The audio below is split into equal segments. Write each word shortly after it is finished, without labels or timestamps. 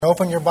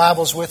Open your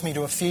Bibles with me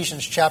to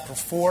Ephesians chapter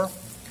 4.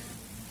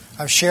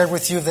 I've shared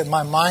with you that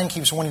my mind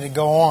keeps wanting to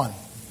go on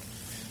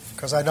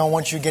because I don't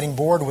want you getting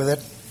bored with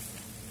it,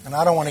 and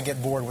I don't want to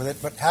get bored with it,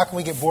 but how can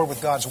we get bored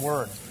with God's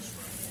Word?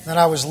 Then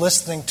I was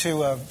listening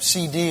to a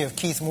CD of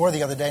Keith Moore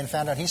the other day and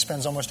found out he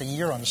spends almost a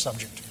year on the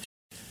subject.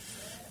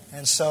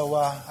 And so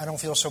I don't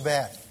feel so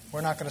bad.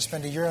 We're not going to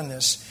spend a year on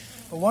this.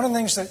 But one of the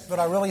things that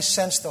I really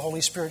sensed the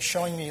Holy Spirit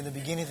showing me in the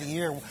beginning of the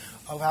year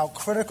of how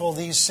critical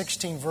these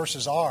 16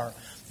 verses are,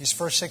 these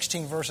first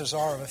 16 verses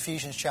are of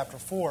Ephesians chapter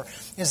 4,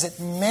 is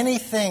that many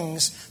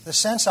things, the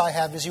sense I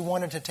have is he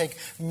wanted to take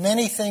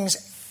many things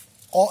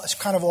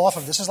kind of off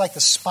of. This is like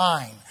the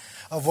spine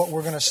of what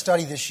we're going to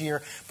study this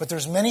year, but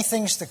there's many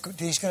things that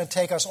he's going to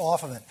take us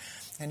off of it.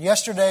 And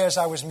yesterday as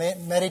I was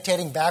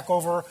meditating back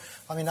over,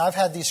 I've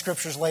had these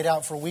scriptures laid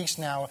out for weeks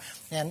now,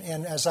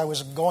 and as I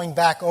was going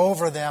back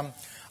over them,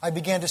 I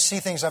began to see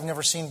things I've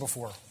never seen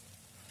before.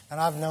 And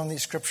I've known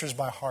these scriptures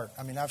by heart.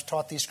 I've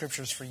taught these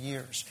scriptures for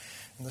years.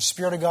 And the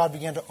Spirit of God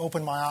began to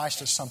open my eyes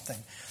to something.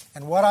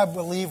 And what I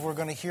believe we're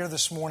going to hear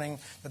this morning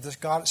that the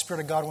Spirit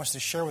of God wants to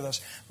share with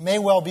us may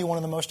well be one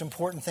of the most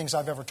important things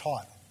I've ever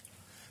taught.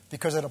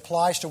 Because it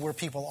applies to where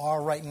people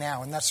are right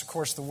now. And that's, of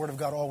course, the Word of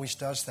God always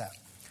does that.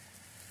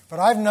 But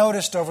I've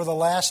noticed over the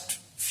last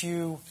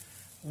few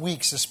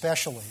weeks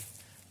especially,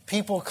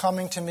 people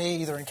coming to me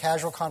either in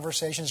casual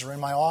conversations or in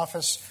my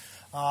office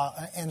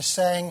and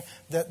saying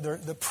that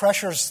the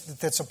pressures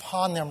that's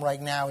upon them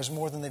right now is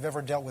more than they've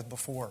ever dealt with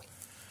before.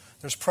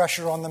 There's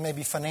pressure on them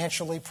maybe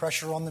financially,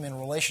 pressure on them in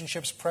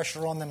relationships,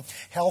 pressure on them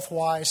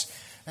health-wise.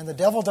 And the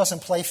devil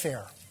doesn't play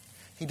fair.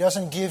 He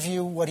doesn't give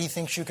you what he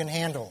thinks you can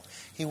handle.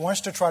 He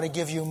wants to try to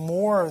give you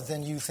more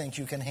than you think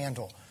you can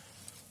handle.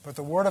 But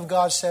the Word of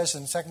God says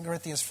in 2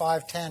 Corinthians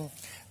 5:10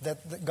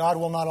 that God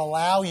will not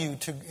allow you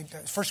to,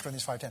 1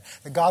 Corinthians 5:10,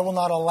 that God will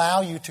not allow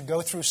you to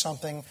go through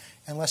something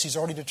unless He's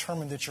already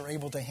determined that you're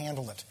able to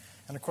handle it.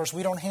 And of course,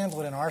 we don't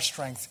handle it in our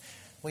strength.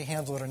 We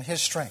handle it in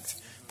His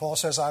strength. Paul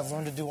says, I've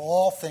learned to do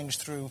all things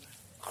through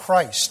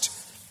Christ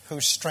who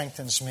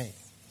strengthens me.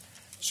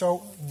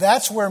 So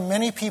that's where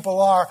many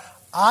people are.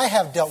 I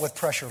have dealt with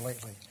pressure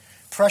lately.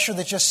 Pressure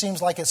that just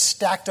seems like it's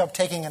stacked up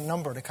taking a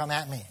number to come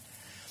at me.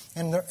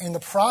 In the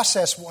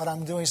process, what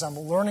I'm doing is I'm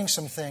learning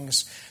some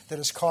things that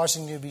is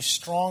causing me to be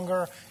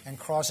stronger and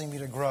causing me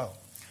to grow.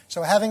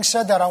 So having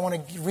said that, I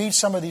want to read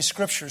some of these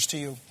scriptures to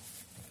you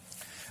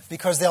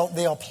because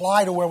they'll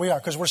apply to where we are.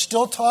 Because we're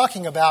still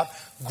talking about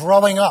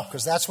growing up,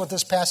 because that's what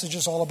this passage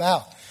is all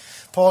about.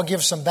 Paul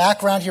gives some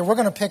background here. We're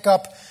going to pick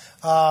up,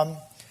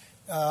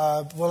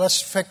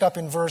 let's pick up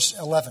in verse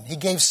 11. He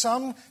gave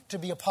some to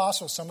be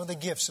apostles, some of the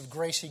gifts of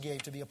grace he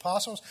gave to be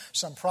apostles,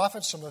 some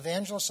prophets, some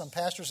evangelists, some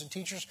pastors and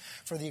teachers,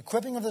 for the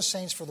equipping of the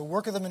saints, for the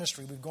work of the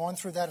ministry. We've gone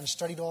through that and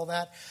studied all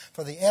that.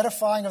 For the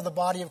edifying of the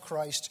body of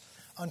Christ,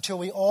 until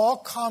we all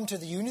come to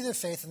the unity of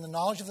faith and the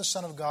knowledge of the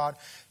Son of God,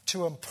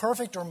 to a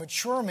perfect or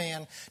mature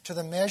man, to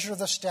the measure of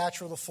the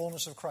stature of the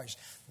fullness of Christ.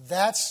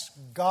 That's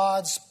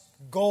God's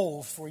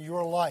goal for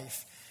your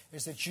life,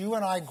 is that you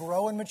and I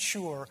grow and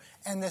mature,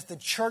 and that the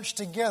church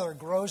together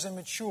grows and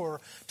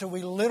mature till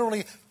we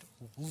literally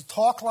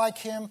talk like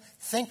Him,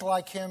 think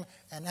like Him,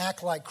 and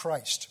act like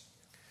Christ.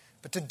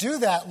 But to do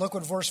that, look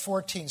what verse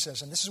 14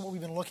 says, and this is what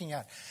we've been looking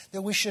at,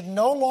 that we should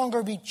no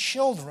longer be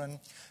children,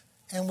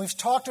 and we've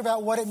talked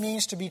about what it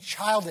means to be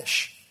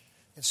childish.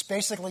 It's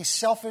basically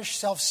selfish,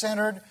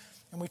 self-centered,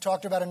 and we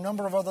talked about a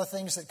number of other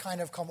things that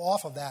kind of come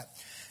off of that.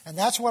 And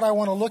that's what I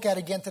want to look at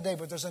again today.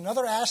 But there's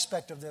another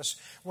aspect of this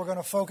we're going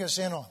to focus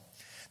in on.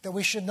 That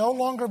we should no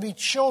longer be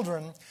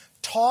children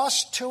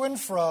tossed to and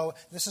fro.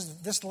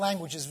 This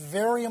language is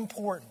very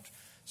important.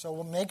 So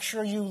we'll make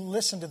sure you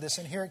listen to this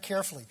and hear it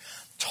carefully.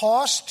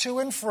 Tossed to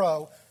and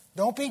fro.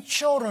 Don't be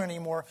children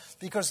anymore,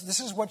 because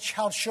this is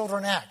how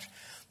children act.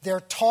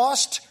 They're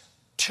tossed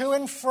to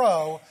and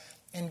fro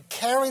and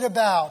carried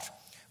about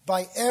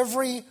by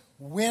every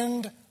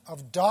wind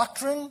of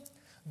doctrine,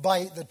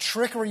 by the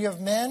trickery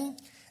of men,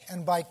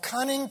 and by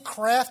cunning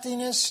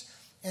craftiness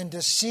and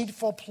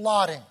deceitful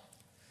plotting.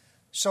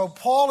 So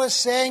Paul is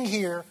saying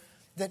here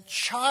that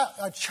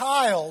a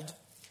child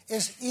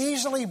is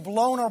easily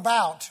blown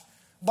about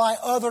by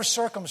other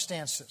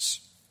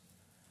circumstances.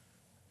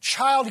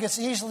 Child gets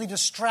easily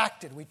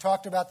distracted. We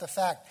talked about the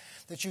fact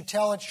that you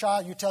tell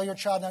your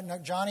child, no,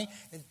 Johnny,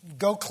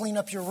 go clean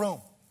up your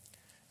room.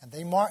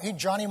 And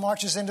Johnny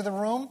marches into the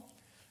room,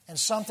 and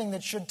something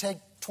that should take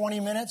 20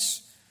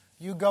 minutes,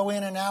 you go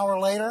in an hour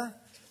later,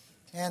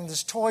 and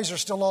his toys are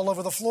still all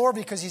over the floor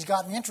because he's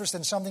gotten interest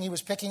in something he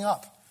was picking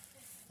up.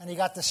 And he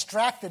got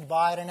distracted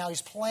by it, and now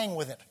he's playing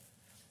with it.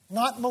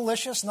 Not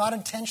malicious, not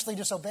intentionally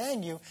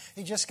disobeying you.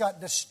 He just got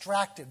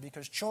distracted,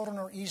 because children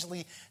are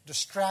easily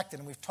distracted,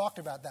 and we've talked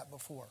about that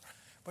before.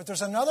 But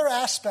there's another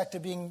aspect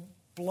of being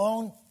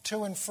blown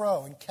to and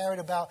fro and carried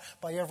about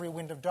by every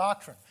wind of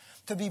doctrine.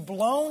 To be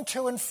blown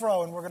to and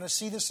fro, and we're going to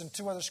see this in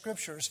two other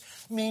scriptures,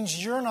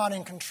 means you're not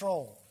in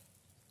control.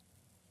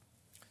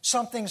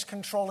 Something's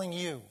controlling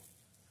you.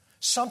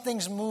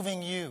 Something's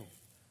moving you.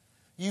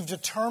 You've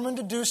determined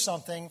to do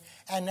something,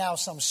 and now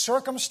some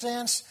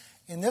circumstance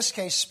in this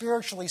case,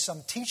 spiritually,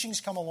 some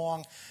teachings come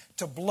along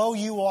to blow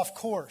you off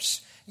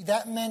course.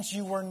 That meant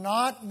you were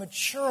not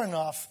mature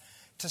enough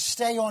to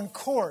stay on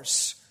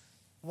course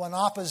when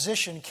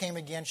opposition came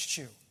against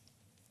you.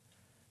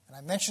 And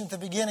I mentioned at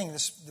the beginning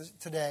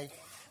today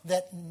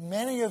that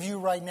many of you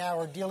right now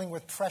are dealing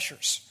with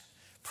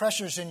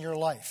pressures in your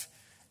life.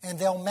 And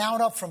they'll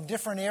mount up from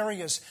different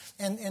areas,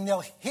 and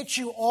they'll hit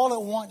you all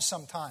at once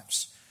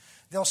sometimes.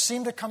 They'll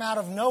seem to come out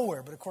of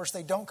nowhere, but of course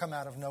they don't come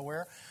out of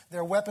nowhere.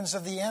 They're weapons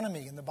of the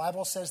enemy, and the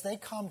Bible says they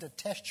come to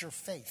test your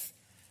faith.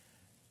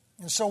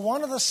 And so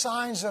one of the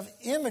signs of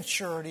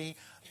immaturity,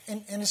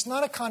 and it's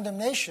not a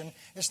condemnation,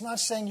 it's not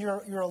saying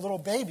you're a little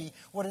baby.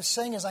 What it's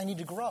saying is I need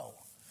to grow.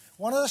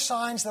 One of the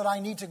signs that I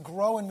need to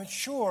grow and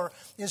mature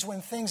is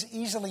when things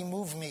easily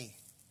move me.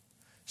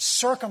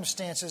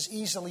 Circumstances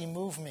easily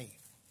move me.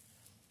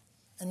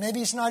 And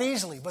maybe it's not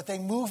easily, but they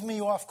move me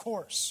off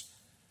course.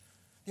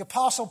 The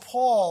Apostle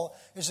Paul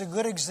is a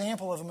good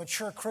example of a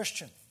mature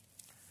Christian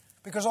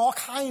because all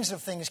kinds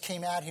of things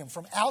came at him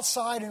from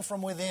outside and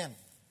from within.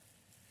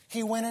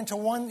 He went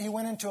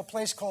into a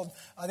place called,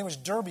 I think it was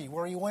Derbe,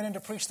 where he went in to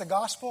preach the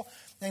gospel,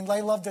 and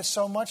they loved it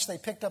so much they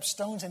picked up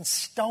stones and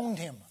stoned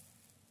him.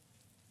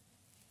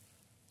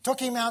 Took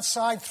him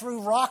outside,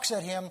 threw rocks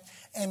at him,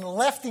 and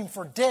left him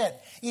for dead.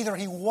 Either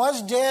he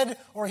was dead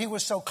or he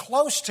was so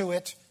close to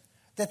it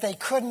that they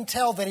couldn't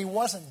tell that he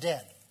wasn't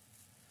dead.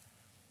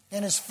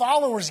 And his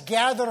followers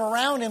gathered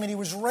around him, and he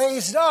was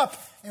raised up.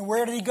 And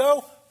where did he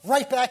go?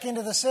 Right back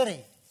into the city.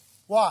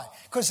 Why?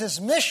 Because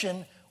his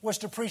mission was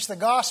to preach the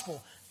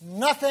gospel.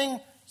 Nothing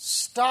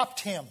stopped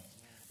him.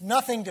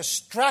 Nothing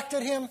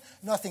distracted him.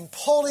 Nothing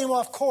pulled him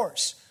off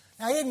course.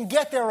 Now, he didn't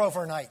get there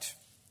overnight.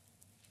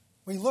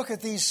 We look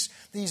at these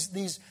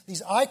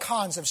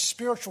icons of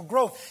spiritual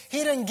growth.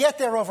 He didn't get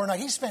there overnight.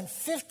 He spent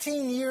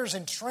 15 years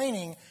in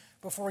training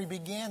before he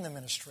began the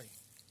ministry.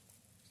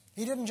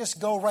 He didn't just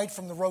go right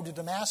from the road to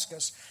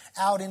Damascus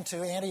out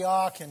into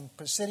Antioch and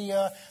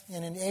Pisidia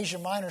and in Asia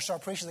Minor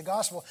start preaching the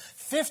gospel.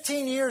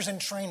 15 years in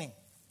training.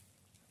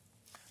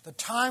 The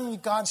time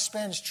God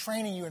spends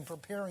training you and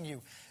preparing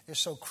you is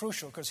so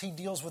crucial because He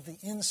deals with the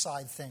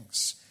inside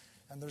things.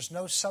 And there's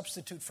no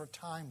substitute for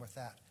time with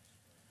that.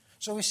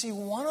 So we see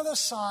one of the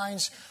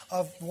signs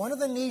of one of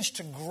the needs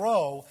to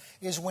grow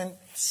is when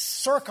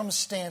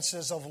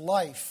circumstances of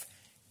life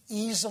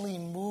easily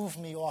move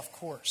me off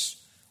course.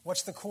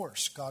 What's the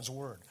course? God's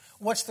Word.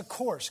 What's the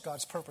course?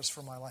 God's purpose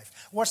for my life.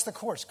 What's the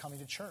course? Coming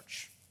to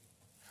church.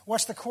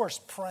 What's the course?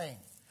 Praying.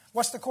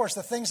 What's the course?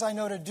 The things I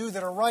know to do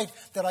that are right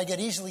that I get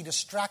easily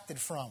distracted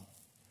from.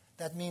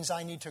 That means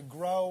I need to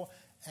grow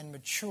and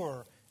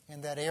mature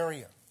in that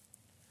area.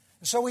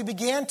 And so we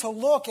began to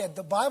look at,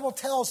 the Bible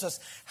tells us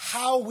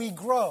how we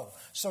grow.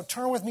 So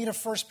turn with me to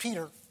 1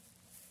 Peter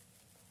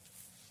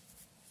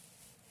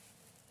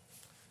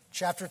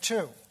chapter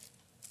 2.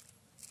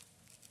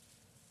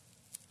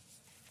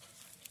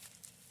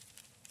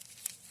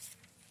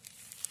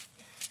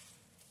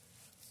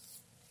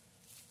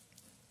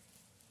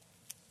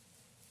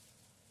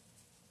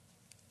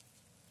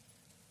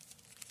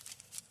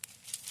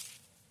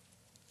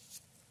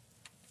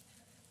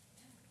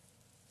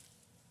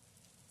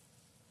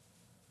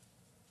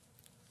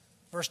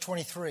 Verse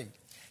 23,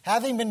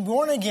 having been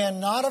born again,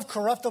 not of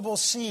corruptible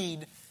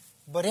seed,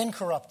 but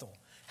incorruptible.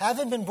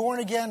 Having been born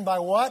again by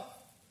what?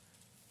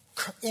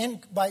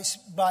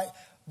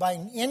 By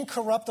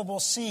incorruptible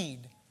seed,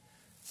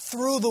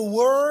 through the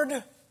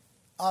Word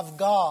of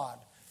God.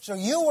 So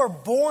you were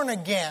born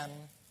again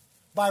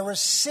by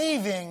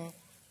receiving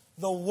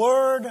the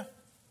Word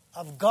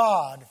of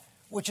God,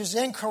 which is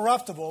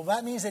incorruptible.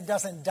 That means it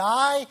doesn't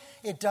die,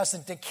 it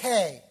doesn't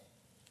decay.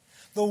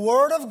 The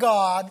Word of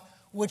God,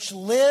 which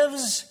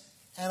lives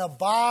and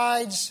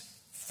abides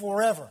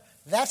forever.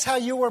 That's how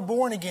you were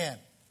born again.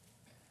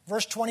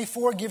 Verse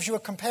 24 gives you a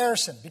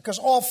comparison. Because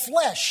all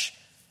flesh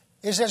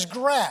is as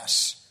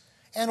grass,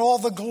 and all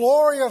the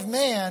glory of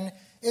man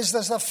is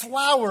as the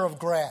flower of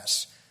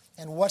grass.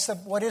 And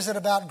what is it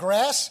about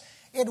grass?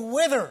 It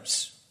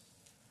withers,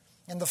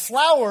 and the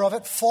flower of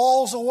it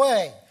falls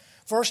away.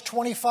 Verse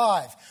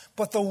 25,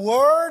 but the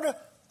word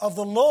of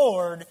the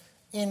Lord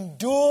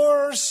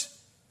endures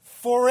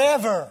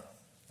forever.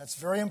 That's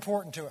very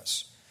important to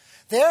us.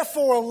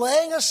 Therefore,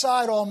 laying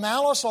aside all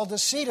malice, all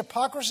deceit,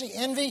 hypocrisy,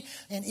 envy,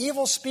 and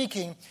evil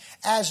speaking,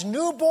 as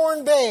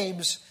newborn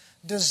babes,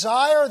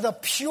 desire the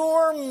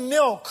pure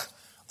milk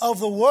of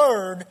the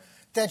word,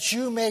 that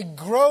you may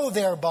grow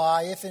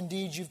thereby, if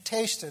indeed you've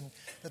tasted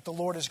that the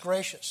Lord is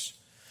gracious.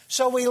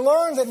 So we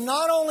learn that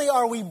not only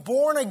are we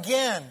born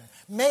again,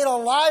 made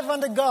alive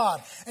unto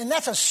God, and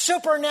that's a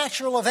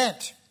supernatural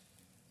event.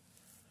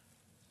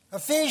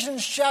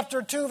 Ephesians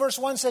chapter 2 verse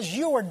 1 says,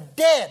 you are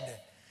dead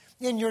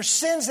in your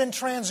sins and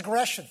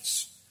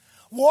transgressions,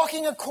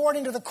 walking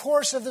according to the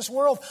course of this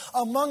world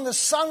among the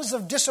sons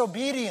of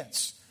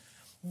disobedience.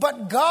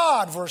 But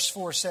God, verse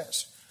 4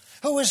 says,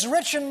 who is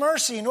rich in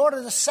mercy, in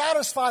order to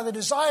satisfy the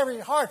desire of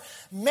your heart,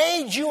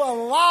 made you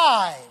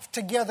alive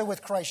together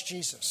with Christ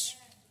Jesus.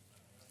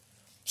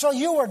 So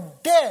you were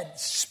dead,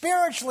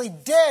 spiritually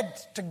dead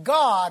to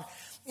God,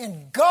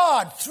 and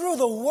God, through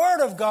the Word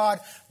of God,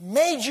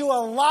 made you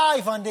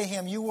alive unto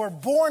Him. You were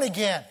born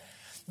again.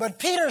 But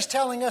Peter's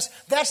telling us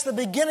that's the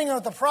beginning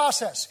of the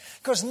process.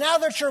 Because now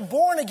that you're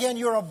born again,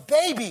 you're a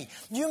baby.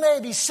 You may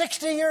be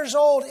 60 years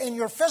old in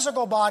your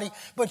physical body,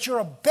 but you're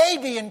a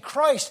baby in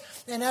Christ.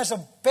 And as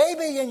a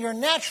baby in your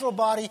natural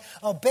body,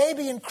 a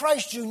baby in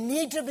Christ, you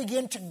need to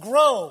begin to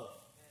grow.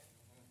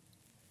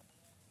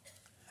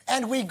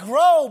 And we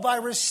grow by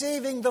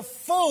receiving the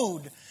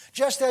food.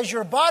 Just as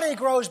your body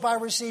grows by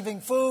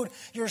receiving food,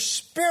 your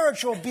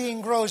spiritual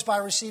being grows by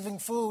receiving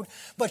food,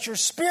 but your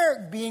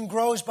spirit being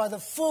grows by the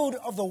food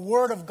of the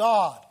Word of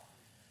God.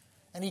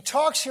 And he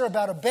talks here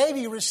about a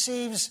baby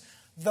receives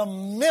the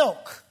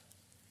milk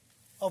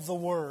of the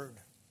Word.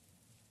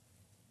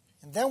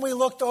 And then we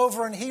looked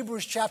over in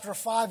Hebrews chapter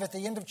 5, at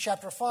the end of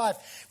chapter 5,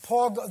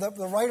 Paul,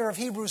 the writer of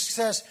Hebrews,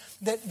 says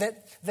that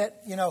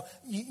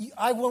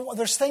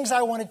there's things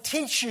I want to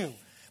teach you,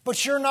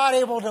 but you're not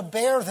able to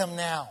bear them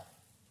now,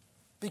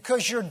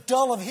 because you're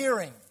dull of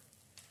hearing.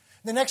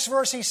 The next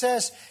verse he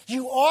says,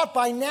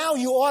 by now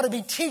you ought to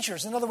be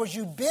teachers. In other words,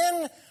 you've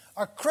been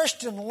a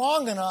Christian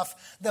long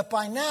enough that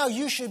by now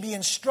you should be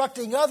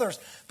instructing others.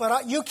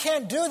 But you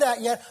can't do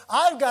that yet.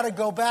 I've got to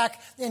go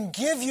back and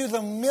give you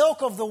the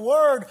milk of the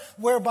Word,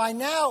 whereby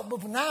now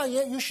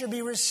you should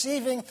be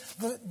receiving,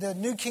 the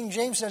New King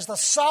James says, the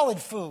solid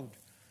food.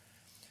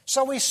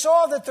 So we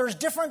saw that there's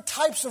different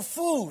types of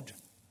food.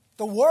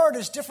 The Word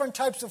is different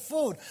types of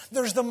food.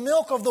 There's the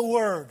milk of the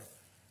Word.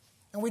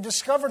 And we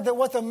discovered that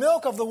what the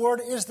milk of the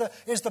Word is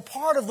the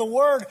part of the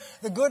Word,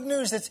 the good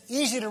news that's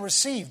easy to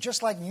receive,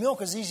 just like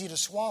milk is easy to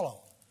swallow.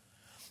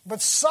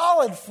 But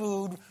solid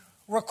food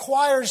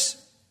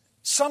requires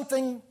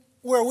something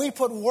where we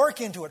put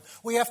work into it.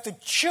 We have to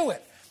chew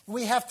it.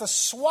 We have to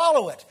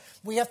swallow it.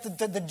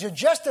 The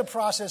digestive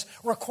process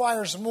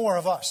requires more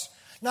of us.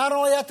 Not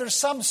only that, there's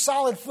some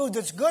solid food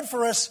that's good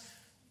for us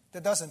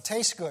that doesn't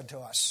taste good to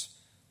us.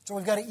 So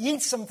we've got to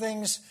eat some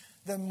things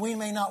that we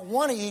may not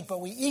want to eat,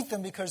 but we eat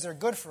them because they're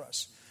good for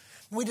us.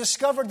 We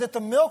discovered that the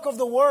milk of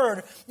the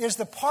Word is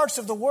the parts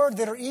of the Word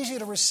that are easy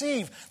to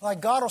receive, like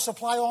God will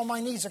supply all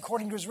my needs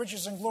according to His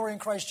riches and glory in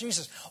Christ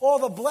Jesus. All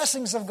the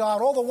blessings of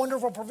God, all the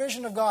wonderful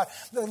provision of God,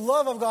 the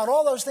love of God,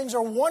 all those things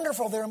are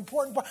wonderful. They're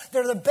important.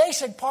 They're the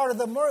basic part of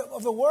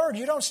the Word.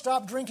 You don't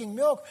stop drinking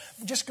milk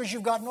just because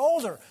you've gotten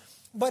older.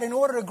 But in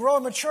order to grow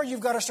and mature, you've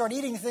got to start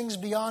eating things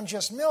beyond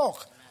just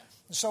milk.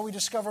 And so we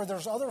discover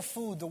there's other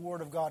food the Word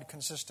of God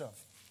consists of,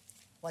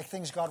 like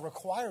things God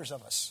requires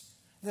of us.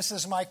 This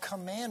is my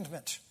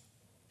commandment,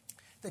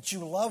 that you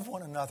love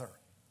one another.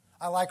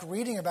 I like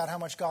reading about how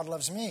much God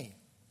loves me.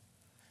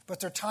 But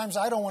there are times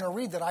I don't want to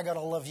read that I got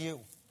to love you.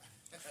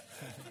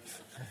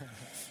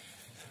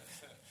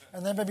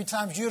 And then maybe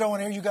times you don't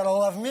want to hear you got to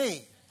love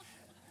me.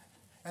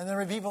 And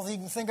there are people that you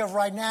can think of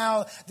right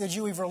now that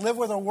you either live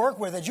with or work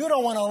with that you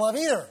don't want to love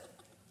either.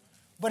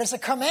 But it's a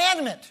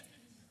commandment.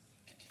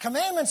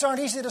 Commandments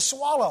aren't easy to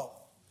swallow.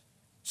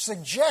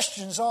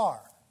 Suggestions are.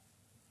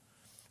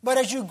 But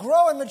as you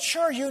grow and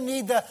mature, you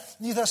need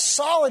the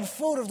solid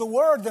food of the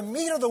Word, the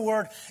meat of the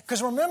Word.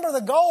 Because remember, the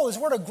goal is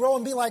we're to grow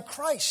and be like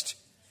Christ.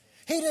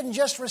 He didn't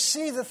just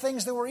receive the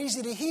things that were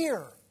easy to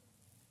hear.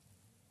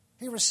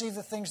 He received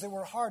the things that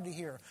were hard to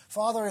hear.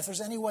 Father, if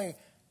there's any way,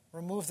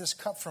 remove this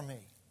cup from me,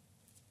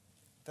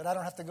 that I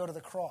don't have to go to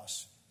the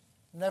cross.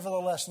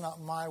 Nevertheless,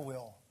 not my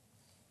will,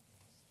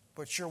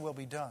 but your will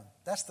be done.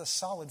 That's the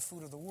solid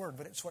food of the Word,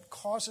 but it's what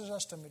causes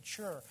us to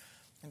mature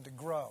and to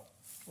grow.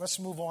 Let's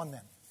move on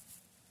then.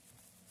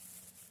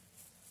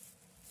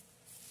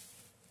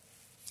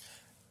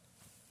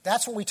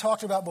 That's what we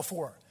talked about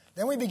before.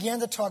 Then we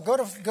began to talk. Go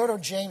to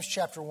James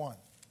chapter 1.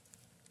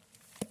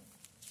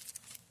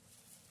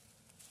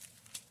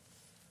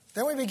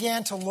 Then we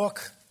began to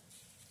look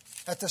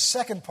at the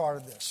second part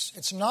of this.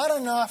 It's not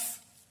enough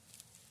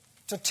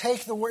to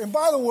take the Word. And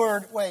by the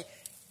Word,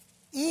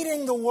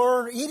 eating the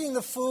Word, eating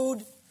the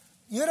food,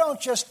 you don't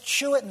just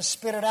chew it and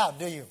spit it out,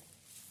 do you?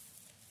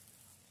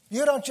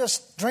 You don't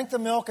just drink the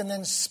milk and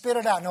then spit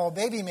it out. No, a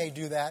baby may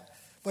do that.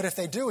 But if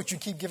they do it, you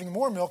keep giving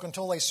more milk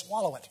until they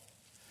swallow it.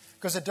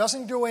 Because it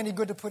doesn't do any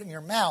good to put it in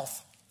your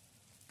mouth.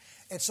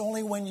 It's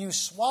only when you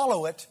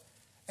swallow it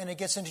and it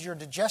gets into your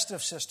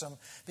digestive system,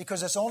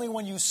 because it's only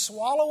when you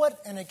swallow it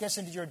and it gets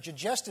into your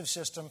digestive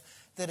system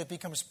that it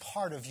becomes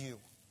part of you.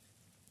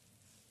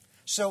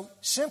 So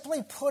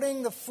simply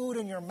putting the food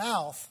in your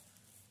mouth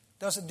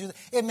doesn't do that.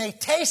 It may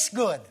taste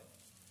good,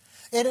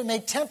 and it may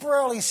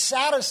temporarily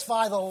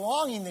satisfy the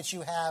longing that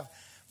you have,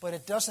 but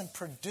it doesn't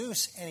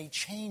produce any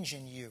change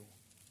in you.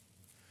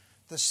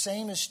 The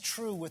same is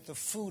true with the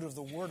food of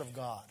the Word of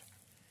God.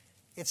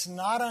 It's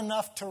not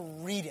enough to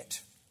read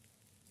it.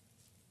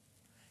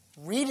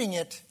 Reading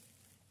it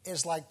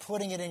is like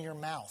putting it in your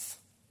mouth.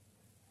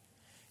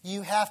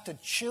 You have to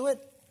chew it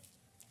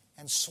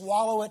and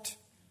swallow it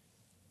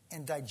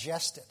and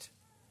digest it.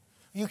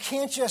 You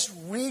can't just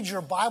read your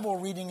Bible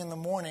reading in the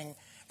morning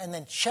and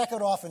then check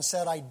it off and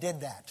say, I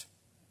did that.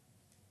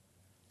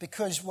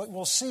 Because what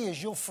we'll see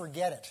is you'll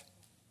forget it.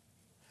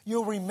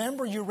 You'll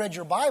remember you read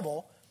your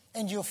Bible,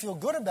 and you'll feel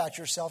good about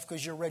yourself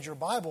because you read your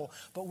Bible,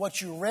 but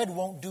what you read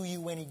won't do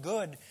you any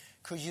good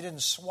because you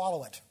didn't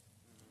swallow it.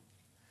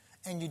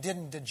 And you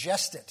didn't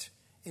digest it.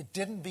 It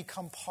didn't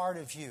become part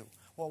of you.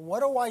 Well, what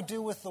do I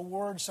do with the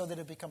Word so that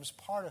it becomes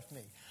part of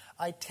me?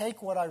 I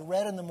take what I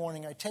read in the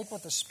morning, I take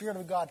what the Spirit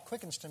of God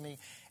quickens to me,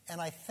 and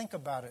I think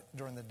about it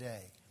during the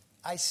day.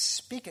 I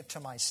speak it to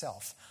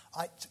myself.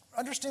 I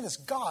understand this.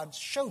 God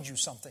showed you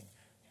something.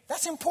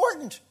 That's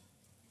important.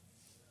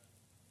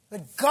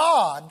 That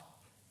God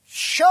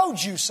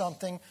showed you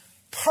something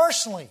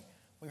personally.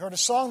 We heard a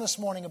song this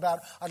morning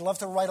about, I'd love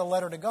to write a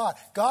letter to God.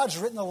 God's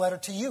written a letter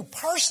to you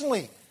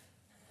personally.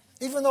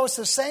 Even though it's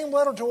the same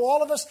letter to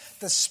all of us,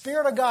 the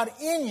Spirit of God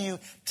in you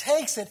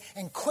takes it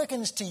and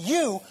quickens to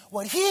you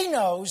what He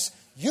knows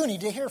you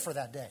need to hear for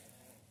that day.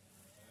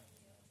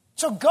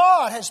 So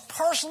God has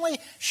personally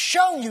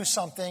shown you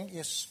something.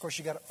 Yes, of course,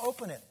 you've got to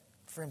open it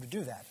for Him to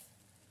do that.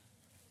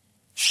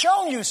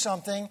 Shown you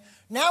something.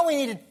 Now we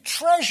need to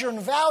treasure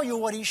and value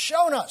what He's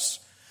shown us.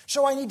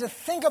 So I need to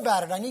think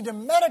about it. I need to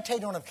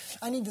meditate on it.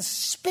 I need to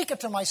speak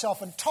it to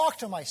myself and talk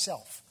to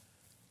myself.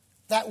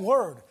 That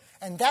word.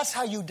 And that's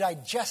how you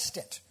digest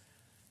it.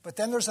 But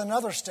then there's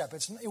another step.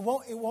 It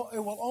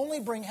will only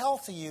bring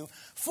health to you.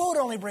 Food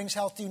only brings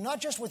health to you,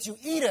 not just when you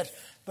eat it,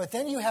 but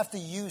then you have to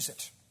use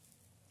it.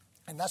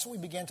 And that's what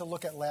we began to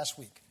look at last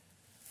week.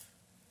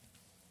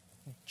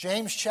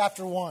 James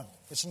chapter 1.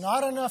 It's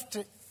not enough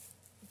to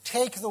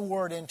take the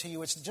word into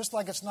you. It's just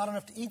like it's not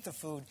enough to eat the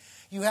food.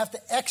 You have to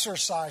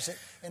exercise it.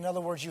 In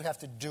other words, you have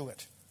to do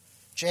it.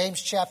 James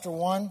chapter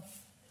 1.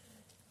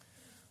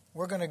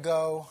 I'm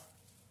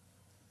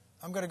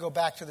going to go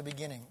back to the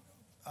beginning.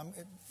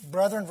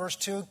 Brethren, verse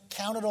 2,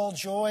 count it all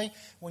joy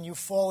when you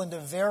fall into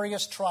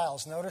various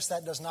trials. Notice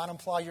that does not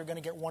imply you're going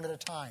to get one at a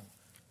time.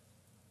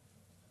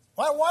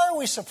 Why are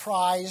we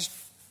surprised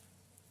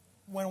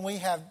when we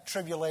have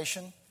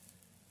tribulation?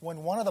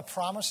 When one of the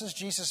promises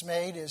Jesus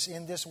made is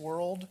in this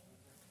world,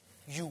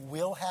 you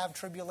will have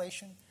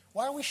tribulation?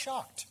 Why are we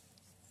shocked?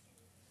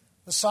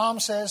 The Psalm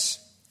says,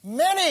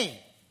 many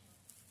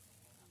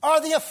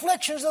are the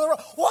afflictions of the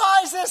world.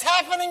 Why is this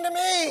happening to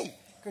me?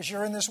 Because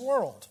you're in this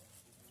world.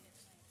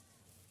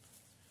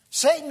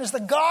 Satan is the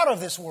god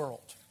of this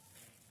world.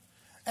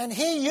 And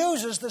he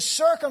uses the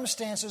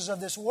circumstances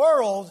of this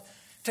world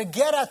to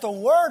get at the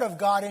Word of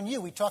God in you.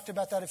 We talked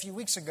about that a few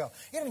weeks ago.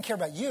 He doesn't care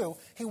about you.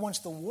 He wants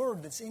the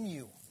Word that's in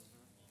you.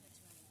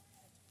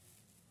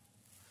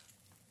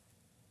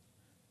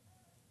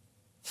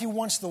 He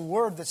wants the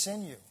Word that's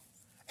in you.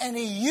 And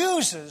he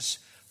uses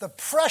the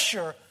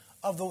pressure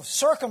of the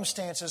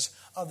circumstances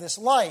of this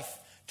life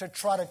to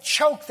try to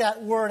choke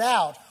that word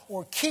out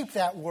or keep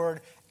that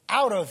word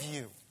out of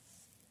you.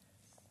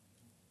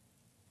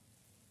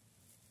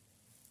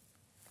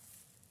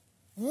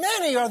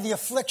 Many are the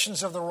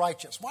afflictions of the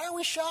righteous. Why are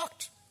we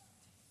shocked?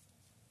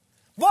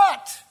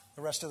 But,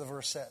 the rest of the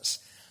verse says,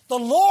 the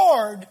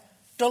Lord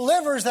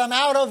delivers them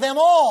out of them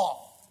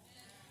all.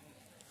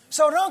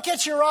 So don't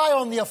get your eye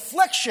on the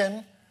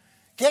affliction,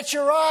 get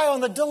your eye on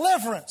the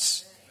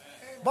deliverance.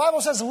 The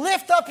Bible says,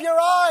 lift up your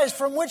eyes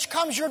from which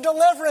comes your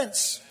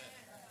deliverance.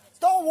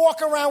 Don't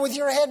walk around with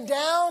your head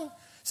down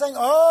saying,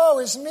 oh,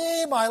 it's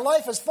me, my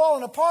life has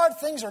fallen apart,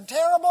 things are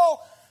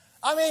terrible.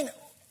 I mean,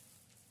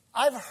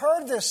 I've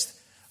heard this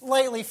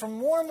lately from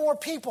more and more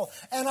people,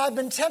 and I've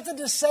been tempted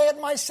to say it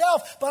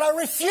myself, but I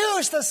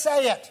refuse to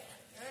say it.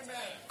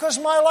 Because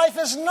my life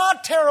is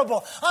not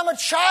terrible. I'm a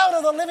child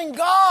of the living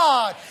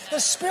God. The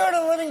Spirit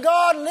of the living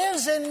God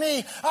lives in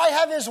me. I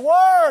have His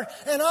Word,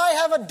 and I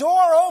have a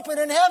door open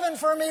in heaven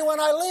for me when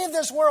I leave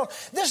this world.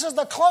 This is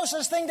the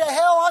closest thing to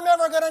hell I'm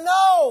ever going to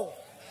know.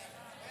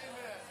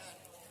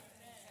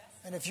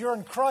 And if you're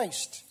in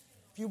Christ,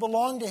 if you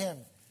belong to Him,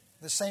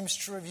 the same is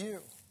true of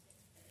you.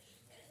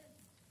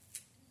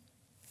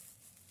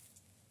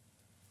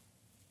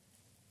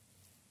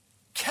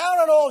 Count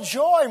it all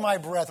joy, my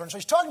brethren. So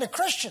he's talking to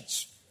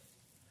Christians.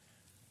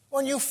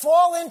 When you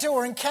fall into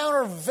or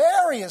encounter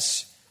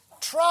various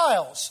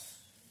trials,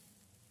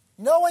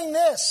 knowing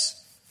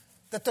this,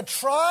 that the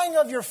trying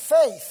of your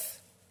faith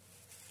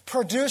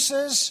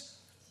produces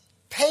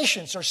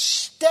patience or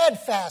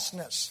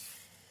steadfastness.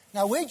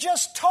 Now, we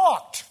just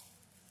talked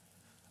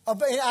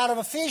out of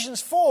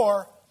Ephesians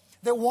 4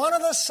 that one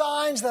of the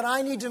signs that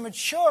I need to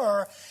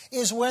mature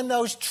is when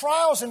those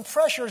trials and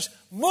pressures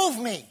move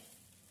me.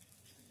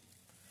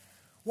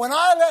 When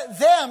I let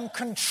them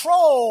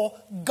control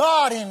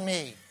God in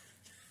me.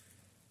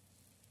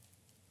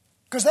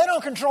 Because they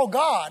don't control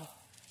God.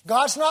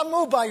 God's not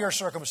moved by your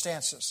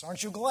circumstances.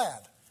 Aren't you glad?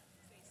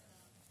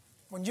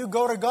 When you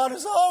go to God and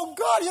say, oh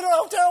God, you don't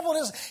know how terrible it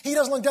is. He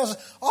doesn't look down and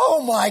say,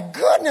 oh my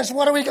goodness,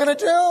 what are we going to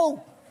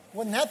do?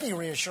 Wouldn't that be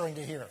reassuring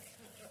to hear?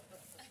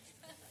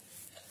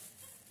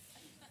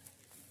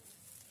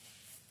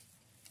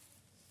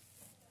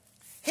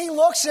 He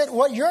looks at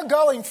what you're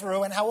going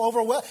through and how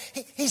overwhelmed.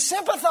 He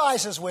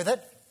sympathizes with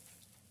it.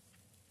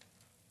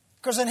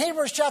 Because in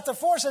Hebrews chapter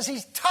 4 says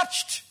he's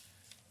touched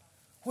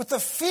with the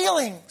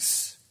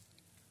feelings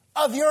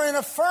of your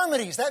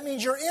infirmities. That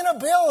means your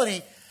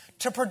inability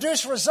to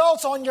produce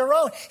results on your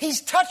own.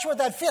 He's touched with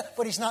that feeling,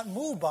 but he's not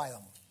moved by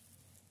them.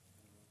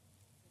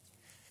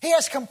 He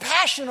has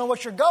compassion on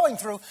what you're going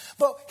through,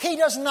 but he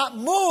does not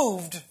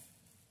moved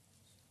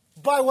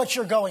by what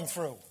you're going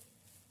through.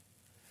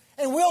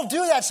 And we'll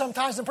do that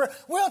sometimes in prayer.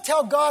 We'll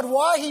tell God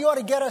why he ought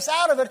to get us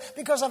out of it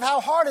because of how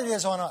hard it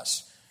is on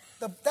us.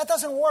 That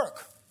doesn't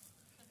work.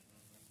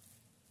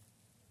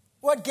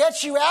 What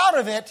gets you out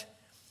of it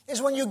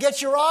is when you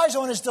get your eyes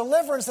on his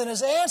deliverance and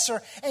his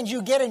answer, and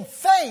you get in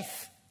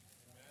faith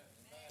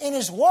in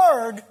his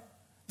word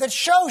that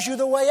shows you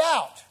the way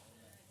out.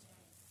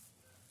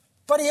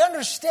 But he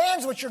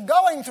understands what you're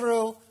going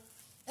through,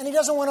 and he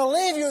doesn't want to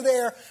leave you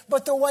there.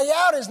 But the way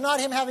out is not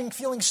him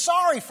feeling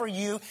sorry for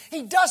you.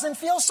 He doesn't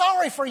feel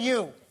sorry for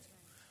you.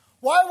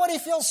 Why would he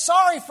feel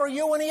sorry for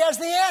you when he has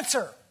the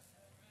answer?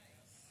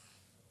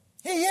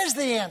 He is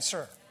the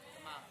answer.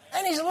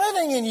 And he's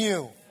living in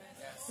you.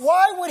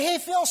 Why would he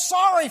feel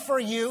sorry for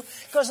you?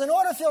 Because in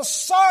order to feel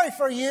sorry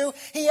for you,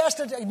 he has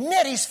to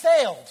admit he's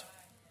failed.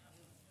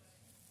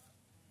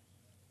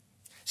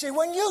 See,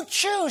 when you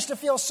choose to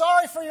feel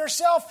sorry for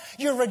yourself,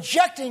 you're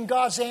rejecting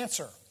God's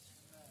answer.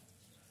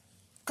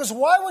 Because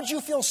why would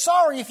you feel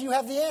sorry if you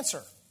have the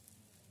answer?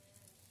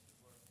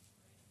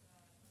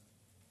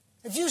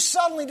 If you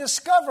suddenly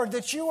discovered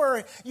that you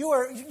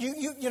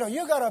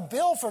got a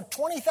bill for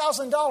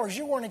 $20,000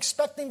 you weren't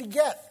expecting to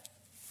get.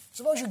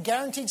 Suppose you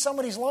guaranteed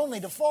somebody's loan, they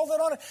defaulted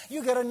on it.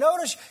 You get a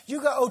notice,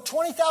 you owe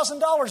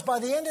 $20,000 by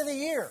the end of the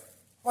year,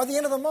 or the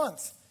end of the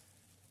month.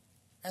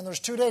 And there's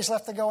 2 days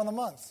left to go in the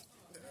month.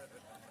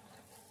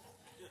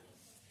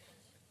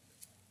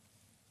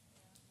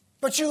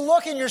 But you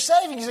look in your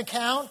savings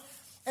account,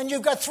 and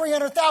you've got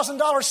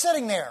 $300,000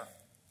 sitting there.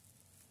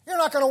 You're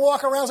not going to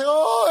walk around saying,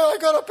 oh,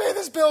 I got to pay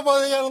this bill by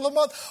the end of the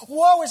month.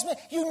 Woe is me.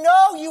 You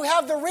know you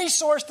have the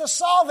resource to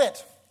solve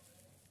it.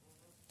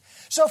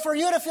 So for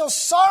you to feel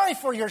sorry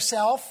for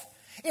yourself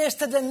is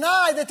to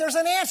deny that there's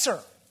an answer.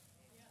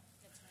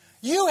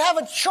 You have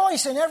a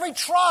choice in every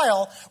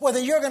trial whether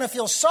you're going to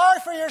feel sorry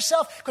for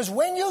yourself, because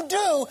when you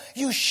do,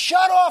 you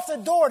shut off the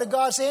door to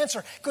God's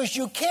answer, because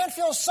you can't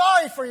feel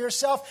sorry for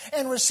yourself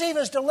and receive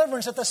his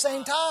deliverance at the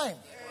same time.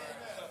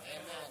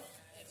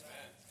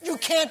 You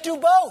can't do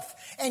both.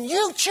 And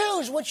you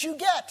choose what you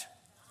get.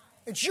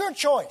 It's your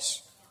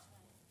choice.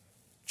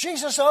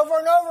 Jesus over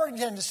and over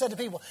again said to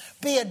people,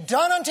 be it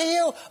done unto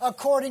you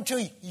according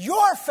to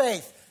your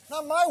faith.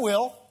 Not my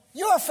will,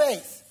 your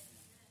faith.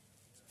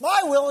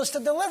 My will is to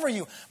deliver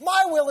you.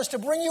 My will is to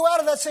bring you out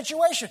of that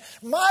situation.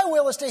 My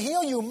will is to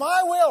heal you.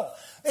 My will.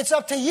 It's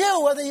up to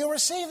you whether you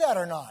receive that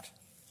or not.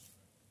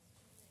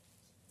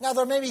 Now,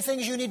 there may be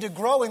things you need to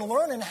grow and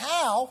learn and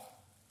how,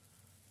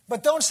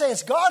 but don't say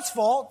it's God's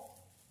fault.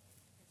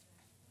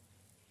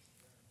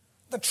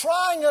 The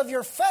trying of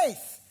your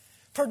faith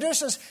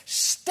produces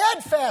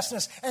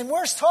steadfastness. And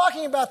we're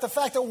talking about the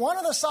fact that one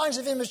of the signs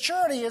of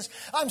immaturity is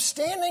I'm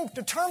standing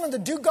determined to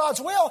do God's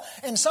will,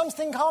 and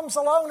something comes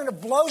along and it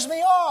blows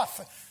me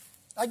off.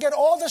 I get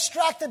all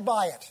distracted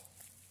by it.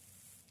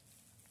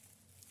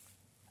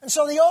 And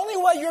so the only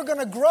way you're going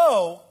to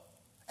grow,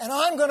 and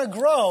I'm going to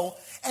grow,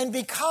 and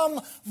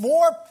become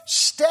more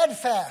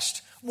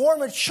steadfast, more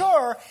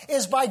mature,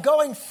 is by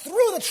going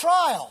through the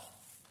trial.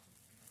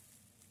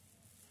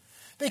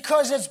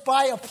 Because it's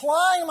by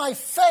applying my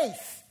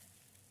faith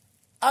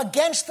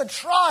against the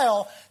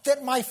trial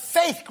that my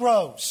faith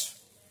grows.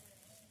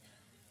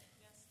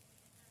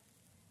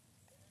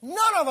 None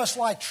of us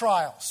like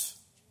trials.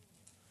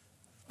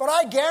 But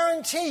I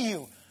guarantee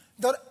you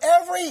that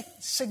every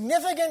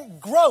significant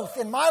growth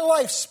in my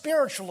life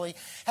spiritually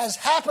has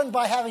happened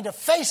by having to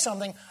face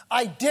something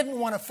I didn't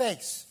want to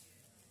face.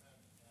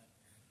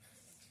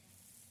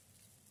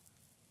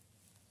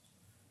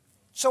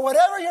 So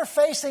whatever you're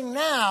facing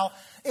now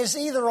is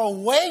either a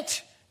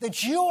weight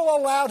that you will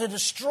allow to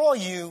destroy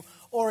you,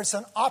 or it's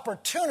an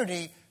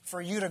opportunity for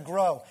you to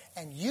grow.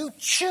 And you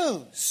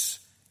choose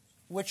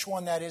which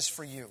one that is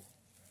for you.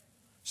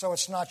 So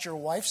it's not your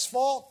wife's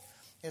fault.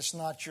 It's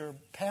not your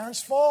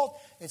parents'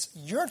 fault. It's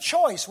your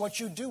choice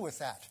what you do with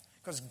that.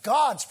 Because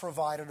God's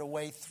provided a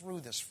way through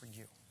this for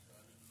you.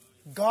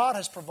 God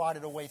has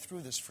provided a way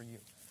through this for you.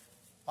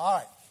 All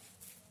right.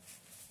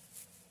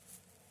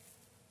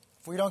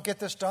 If we don't get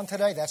this done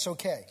today, that's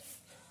okay.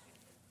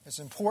 It's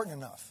important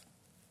enough.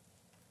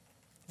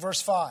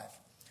 Verse 5.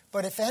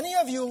 But if any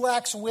of you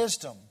lacks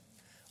wisdom,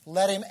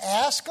 let him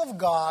ask of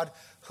God,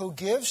 who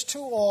gives to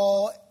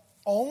all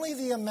only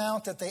the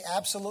amount that they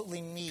absolutely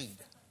need.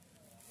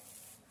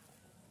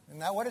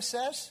 Isn't that what it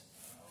says?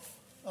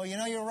 Oh,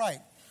 you're right.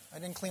 I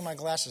didn't clean my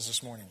glasses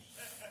this morning.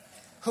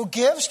 Who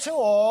gives to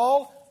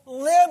all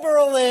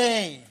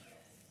liberally.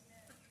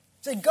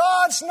 See,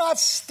 God's not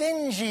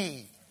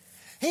stingy.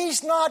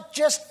 He's not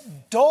just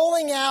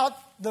doling out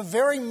the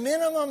very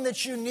minimum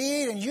that you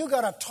need, and you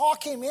got to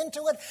talk him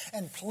into it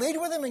and plead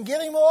with him and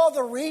give him all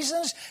the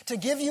reasons to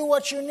give you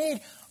what you need.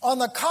 On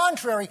the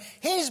contrary,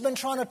 he's been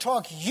trying to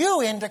talk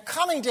you into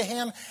coming to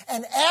him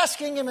and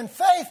asking him in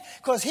faith,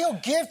 because he'll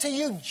give to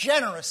you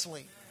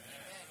generously.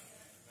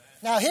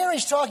 Now here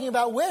he's talking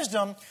about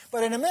wisdom,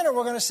 but in a minute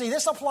we're going to see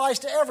this applies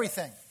to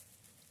everything.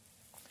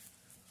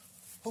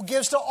 Who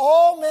gives to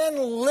all men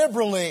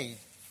liberally.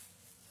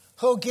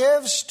 Who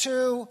gives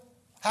to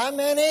how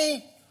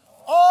many?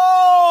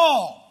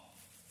 All.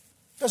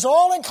 Does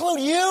all include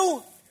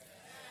you?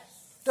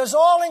 Does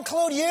all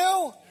include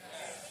you?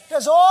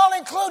 Does all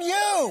include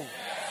you?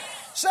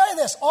 Say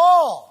this,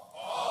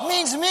 all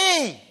means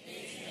me.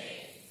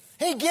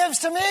 He gives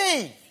to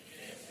me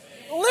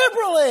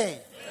liberally,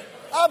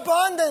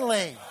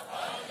 abundantly.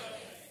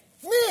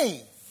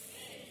 Me.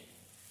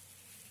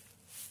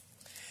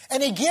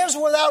 And he gives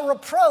without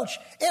reproach.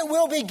 It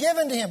will be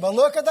given to him. But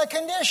look at the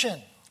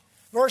condition.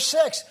 Verse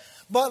 6.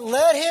 But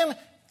let him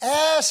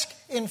ask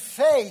in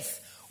faith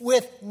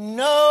with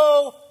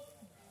no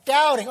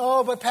doubting.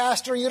 Oh, but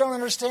Pastor, you don't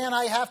understand.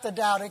 I have to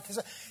doubt it.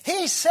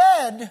 He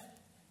said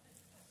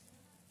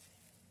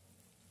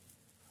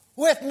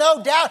with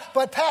no doubt.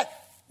 But Pat,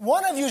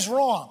 one of you's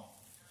wrong.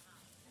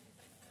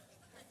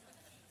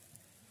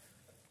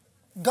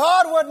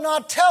 God would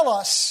not tell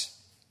us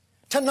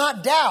to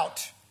not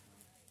doubt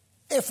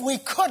if we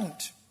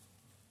couldn't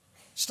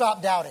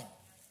stop doubting.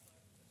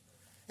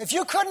 If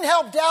you couldn't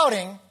help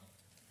doubting,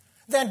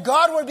 then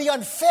God would be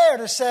unfair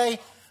to say,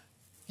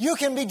 you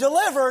can be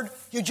delivered,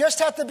 you just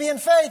have to be in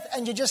faith,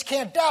 and you just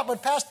can't doubt.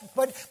 But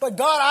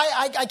God,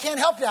 I can't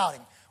help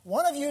doubting.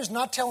 One of you is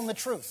not telling the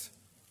truth.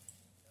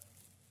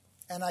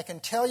 And I can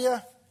tell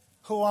you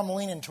who I'm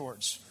leaning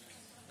towards.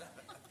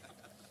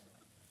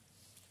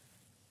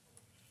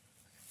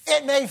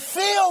 It may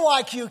feel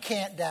like you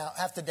can't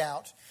have to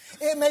doubt.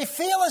 It may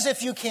feel as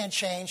if you can't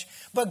change,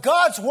 but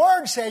God's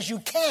Word says you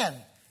can.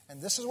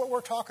 And this is what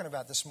we're talking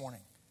about this morning.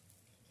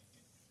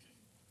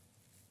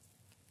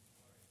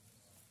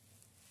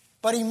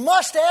 But he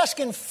must ask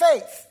in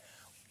faith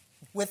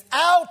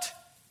without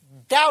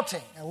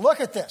doubting. And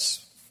look at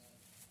this.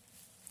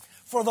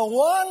 For the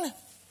one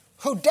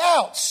who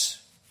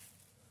doubts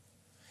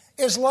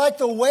is like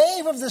the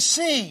wave of the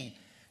sea,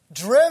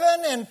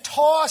 driven and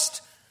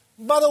tossed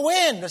by the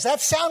wind. Does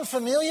that sound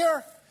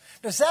familiar?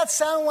 Does that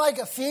sound like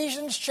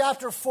Ephesians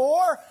chapter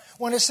 4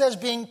 when it says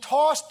being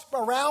tossed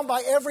around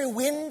by every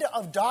wind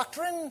of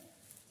doctrine?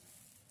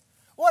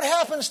 What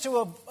happens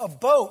to a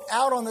boat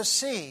out on the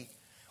sea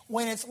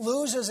when it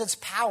loses its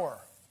power?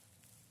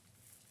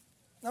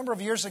 A number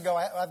of years ago,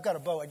 I've got a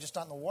boat. I'm just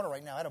not in the water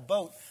right now. I had a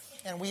boat,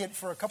 and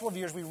for a couple of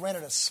years, we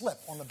rented a slip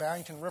on the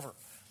Barrington River.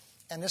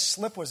 And this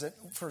slip was,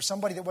 for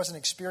somebody that wasn't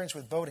experienced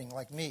with boating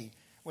like me,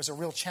 was a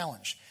real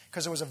challenge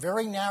because it was a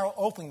very narrow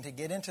opening to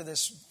get into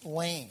this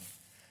lane.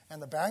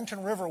 And the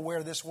Barrington River,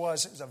 where this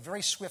was, is a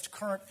very swift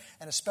current,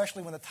 and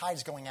especially when the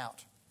tide's going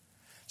out.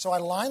 So I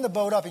lined the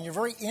boat up, and your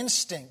very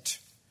instinct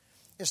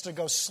is to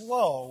go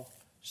slow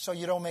so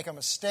you don't make a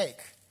mistake.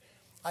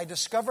 I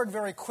discovered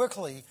very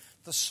quickly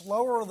the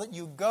slower that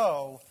you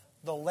go,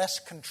 the less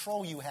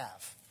control you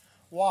have.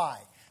 Why?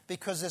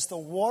 Because it's the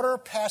water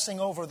passing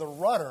over the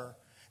rudder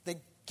that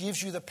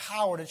gives you the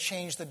power to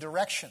change the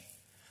direction.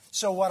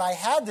 So what I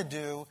had to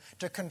do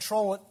to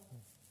control it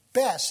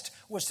best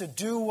was to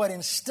do what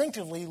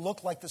instinctively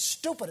looked like the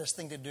stupidest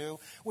thing to do,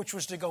 which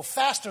was to go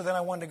faster than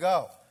I wanted to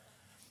go.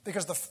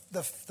 Because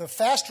the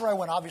faster I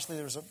went, obviously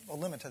there was a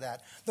limit to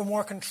that, the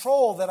more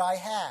control that I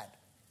had.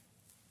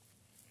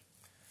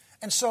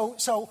 And so,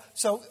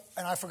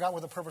 and I forgot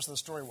what the purpose of the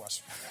story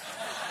was.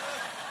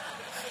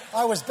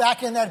 I was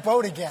back in that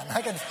boat again.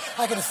 I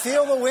could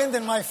feel the wind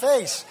in my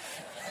face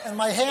and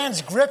my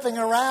hands gripping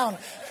around.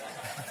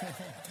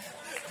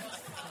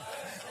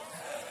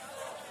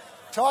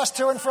 Tossed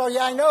to and fro.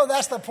 Yeah, I know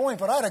that's the point,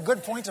 but I had a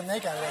good point to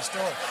make out of that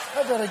story.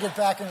 I better get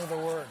back into the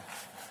Word.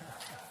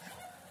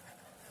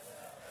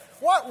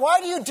 Why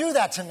do you do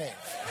that to me?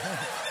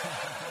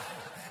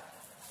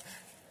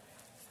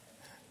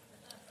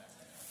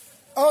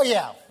 Oh,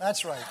 yeah,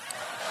 that's right.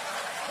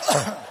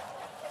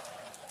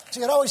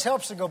 See, it always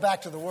helps to go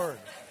back to the Word.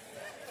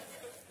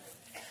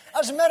 I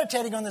was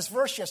meditating on this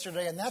verse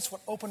yesterday, and that's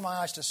what opened my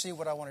eyes to see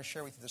what I want to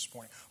share with you this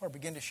morning, or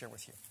begin to share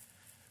with you.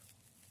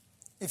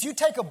 If you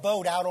take a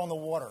boat out on the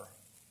water,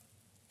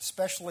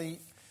 especially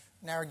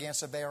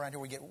Narragansett Bay around here,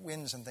 we get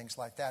winds and things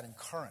like that and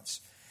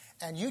currents,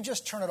 and you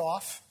just turn it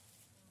off,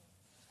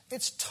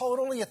 it's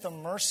totally at the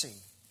mercy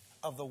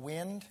of the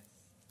wind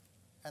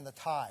and the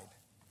tide.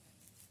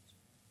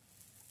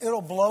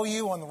 It'll blow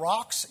you on the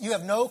rocks. You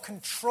have no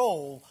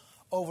control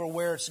over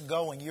where it's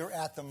going. You're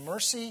at the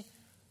mercy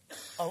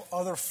of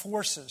other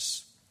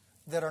forces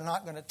that are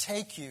not going to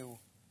take you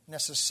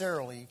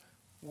necessarily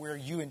where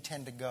you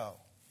intend to go.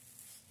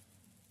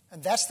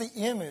 And that's the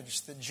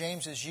image that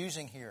James is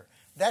using here.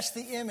 That's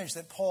the image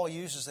that Paul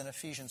uses in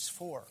Ephesians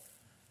 4.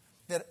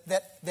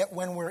 That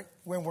when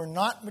we're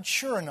not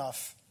mature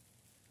enough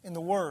in the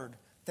Word,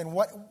 then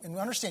and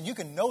understand, you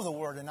can know the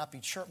Word and not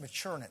be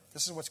mature in it.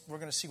 This is what we're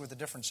going to see what the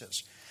difference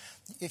is.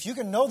 If you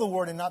can know the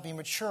Word and not be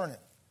mature in it,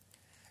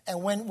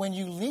 and when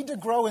you need to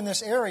grow in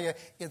this area,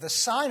 the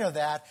sign of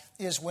that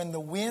is when the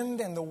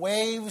wind and the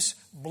waves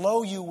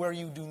blow you where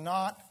you do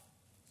not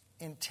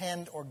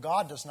intend, or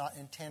God does not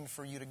intend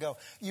for you to go.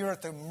 You're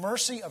at the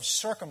mercy of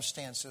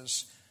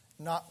circumstances,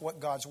 not what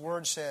God's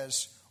Word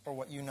says or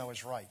what you know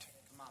is right.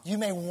 You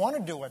may want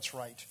to do what's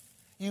right.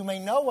 You may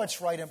know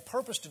what's right and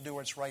purpose to do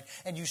what's right,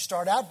 and you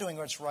start out doing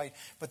what's right,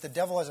 but the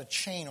devil has a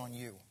chain on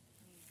you.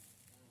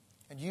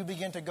 And you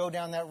begin to go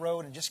down that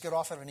road and just get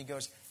off of it, and he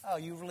goes, oh,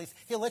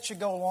 he'll let you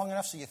go long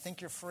enough so you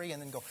think you're free,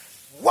 and then go,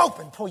 whoop,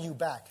 and pull you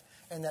back.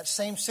 And that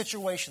same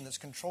situation that's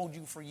controlled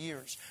you for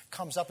years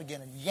comes up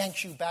again and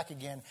yanks you back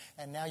again,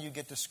 and now you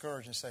get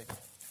discouraged and say,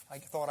 I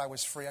thought I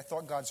was free. I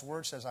thought God's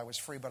Word says I was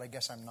free, but I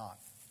guess I'm not.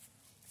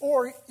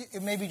 Or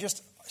it may be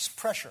just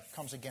pressure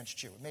comes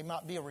against you. It may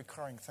not be a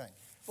recurring thing.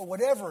 But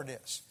whatever it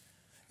is,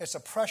 it's a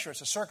pressure,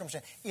 it's a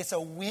circumstance, it's a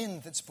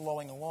wind that's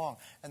blowing along.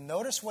 And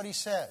notice what he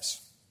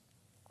says.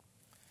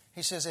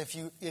 He says, if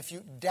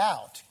you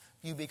doubt,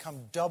 you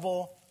become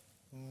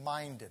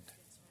double-minded.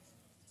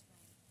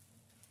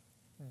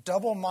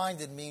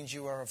 Double-minded means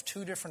you are of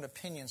two different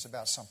opinions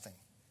about something.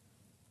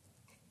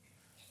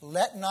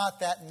 Let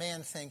not that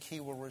man think he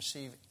will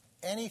receive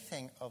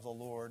anything of the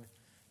Lord,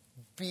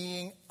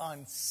 being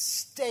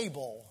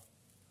unstable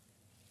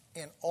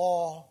in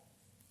all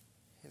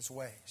his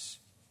ways.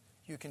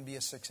 You can be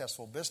a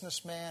successful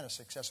businessman, a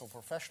successful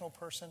professional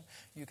person.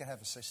 You can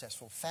have a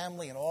successful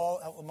family and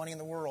all the money in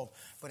the world.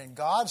 But in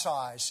God's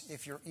eyes,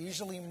 if you're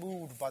easily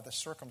moved by the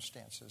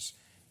circumstances,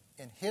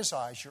 in His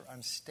eyes, you're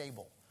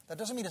unstable. That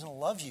doesn't mean He doesn't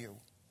love you.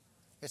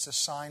 It's a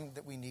sign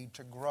that we need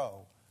to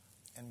grow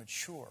and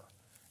mature.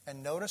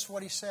 And notice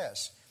what He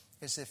says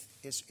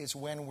it's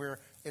when we're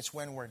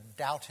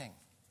doubting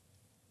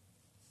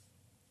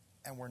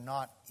and we're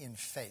not in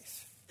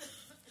faith.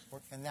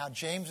 And now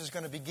James is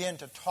going to begin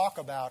to talk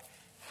about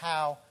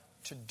how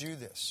to do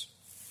this.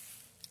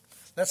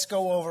 Let's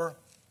go over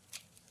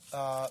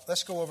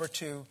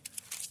to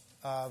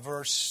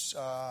verse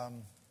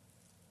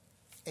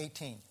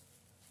 18.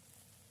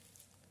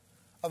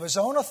 Of His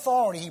own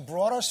authority, He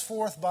brought us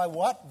forth by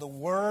what? The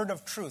word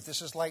of truth.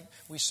 This is like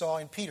we saw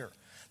in Peter,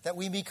 that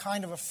we be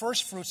kind of a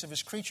first fruits of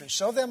His creatures.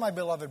 So then, my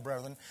beloved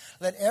brethren,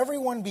 let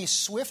everyone be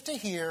swift to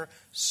hear,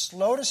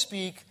 slow to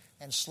speak,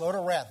 and slow to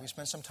wrath. We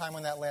spent some time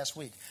on that last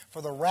week.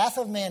 For the wrath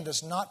of man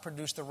does not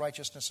produce the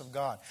righteousness of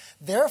God.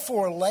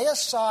 Therefore, lay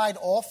aside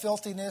all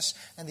filthiness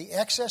and the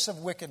excess of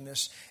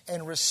wickedness,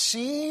 and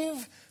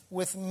receive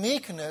with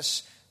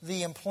meekness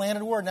the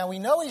implanted word. Now, we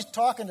know he's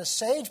talking to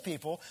saved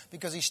people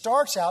because he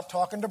starts out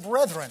talking to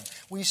brethren.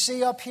 We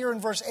see up here in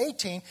verse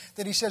 18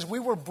 that he says, we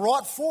were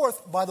brought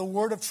forth by the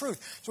word of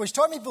truth. So he's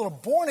talking to people who are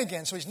born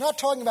again. So he's not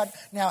talking about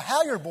now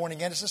how you're born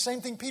again. It's the same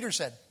thing Peter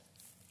said.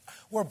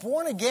 We're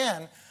born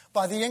again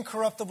by the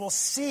incorruptible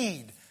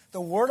seed, the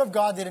Word of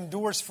God that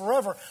endures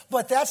forever.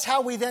 But that's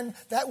how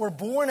that we're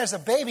born as a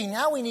baby.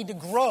 Now we need to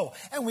grow.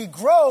 And we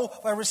grow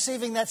by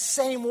receiving that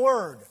same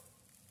Word.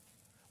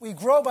 We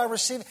grow by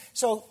receiving.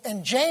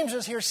 And James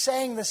is here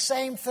saying the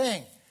same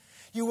thing.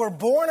 You were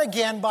born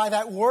again by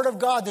that Word of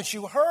God that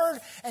you heard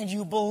and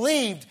you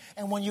believed.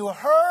 And when you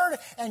heard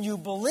and you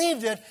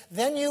believed it,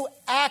 then you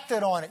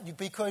acted on it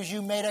because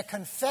you made a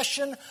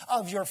confession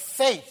of your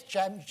faith.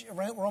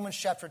 Romans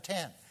chapter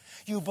 10.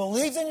 You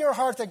believed in your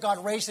heart that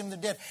God raised Him from the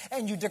dead,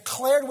 and you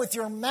declared with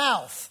your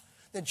mouth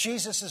that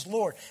Jesus is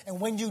Lord.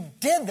 And when you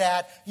did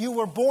that, you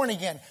were born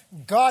again.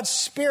 God's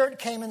Spirit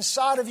came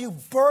inside of you,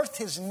 birthed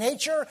His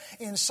nature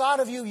inside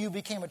of you. You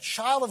became a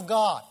child of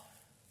God.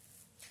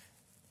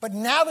 But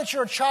now that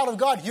you're a child of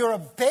God, you're a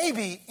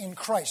baby in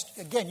Christ.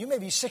 Again, you may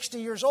be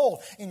 60 years old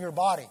in your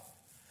body,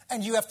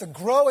 and you have to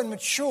grow and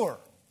mature.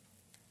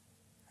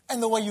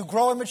 And the way you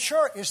grow and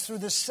mature is through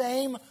the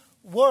same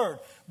Word.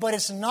 But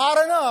it's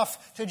not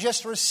enough to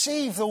just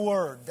receive the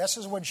Word. This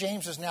is what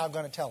James is now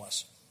going to tell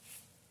us.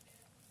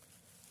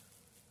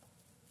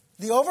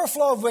 The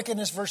overflow of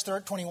wickedness, verse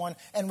 21,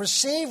 and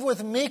receive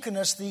with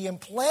meekness the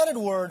implanted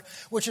word,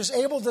 which is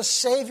able to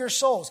save your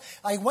souls.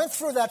 I went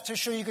through that to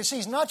show you can see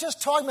he's not just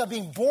talking about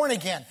being born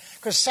again,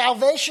 because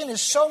salvation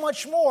is so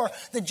much more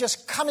than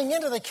just coming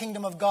into the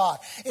kingdom of God.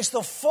 It's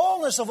the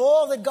fullness of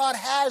all that God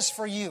has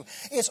for you.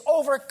 It's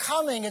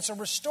overcoming. It's a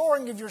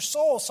restoring of your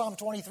soul, Psalm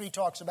 23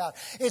 talks about.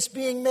 It's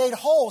being made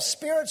whole,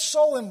 spirit,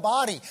 soul, and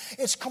body.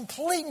 It's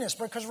completeness,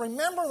 because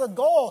remember the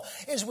goal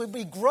is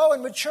we grow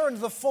and mature into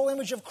the full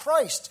image of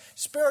Christ.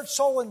 Spirit,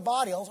 soul, and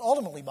body,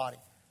 ultimately body.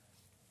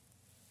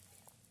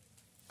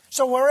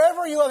 So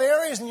wherever you have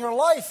areas in your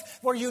life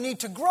where you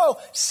need to grow,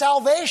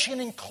 salvation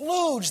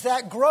includes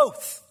that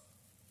growth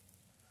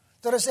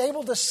that is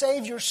able to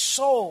save your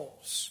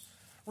souls.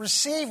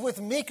 Receive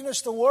with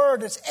meekness the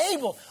word that's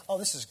able. Oh,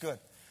 this is good.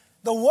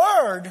 The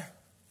word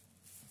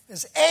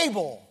is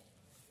able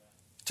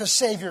to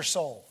save your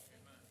soul.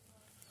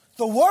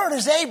 The word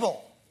is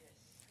able.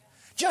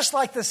 Just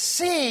like the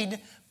seed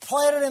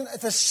planted in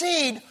the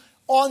seed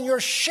on your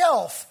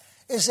shelf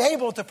is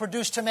able to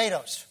produce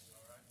tomatoes.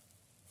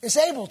 Is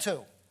able to.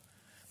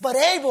 But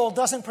Abel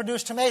doesn't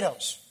produce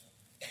tomatoes.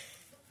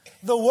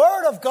 The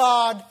Word of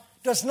God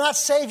does not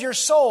save your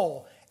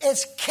soul.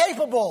 It's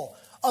capable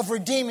of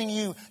redeeming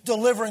you,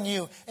 delivering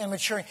you, and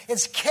maturing.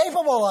 It's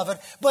capable of it,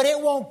 but it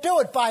won't do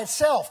it by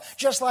itself.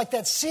 Just like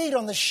that seed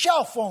on the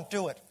shelf won't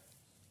do it.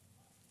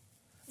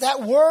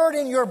 That word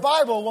in your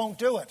Bible won't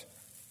do it.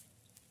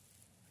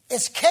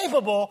 It's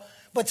capable,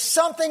 but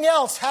something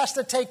else has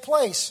to take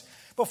place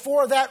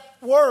before that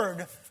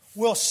word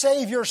will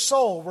save your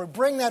soul, will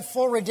bring that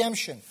full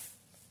redemption.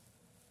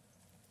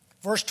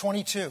 Verse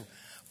 22.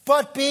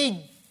 But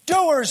be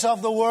doers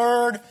of the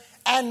word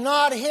and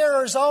not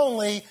hearers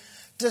only,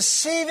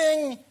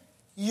 deceiving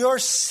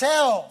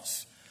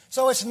yourselves.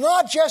 So it's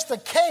not just a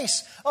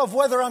case of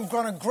whether I'm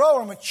going to grow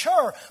or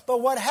mature,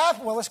 but what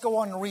happened. Well, let's go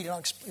on and read, and I'll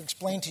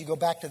explain to you. Go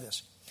back to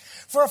this.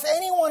 For if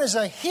anyone is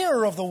a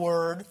hearer of the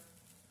word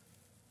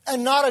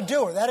and not a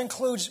doer, that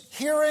includes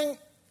hearing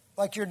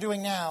like you're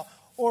doing now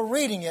or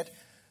reading it,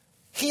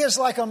 he is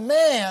like a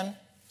man.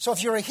 So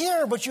if you're a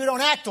hearer but you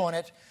don't act on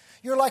it,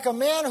 you're like a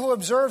man who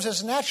observes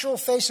his natural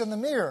face in the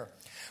mirror.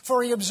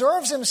 For he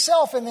observes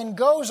himself and then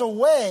goes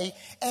away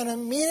and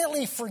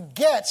immediately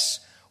forgets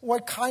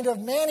what kind of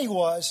man he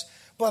was.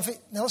 But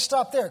now let's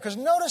stop there, because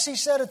notice he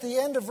said at the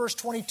end of verse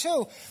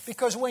 22,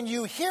 because when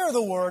you hear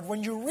the word,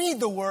 when you read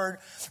the word,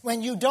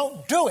 when you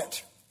don't do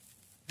it,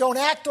 don't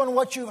act on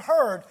what you've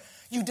heard,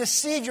 you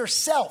deceive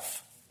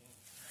yourself.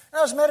 And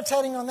I was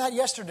meditating on that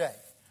yesterday.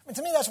 I mean,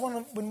 to me, that's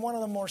been one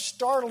of the more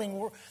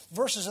startling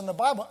verses in the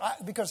Bible,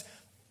 because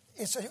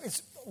it's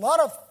a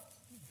lot of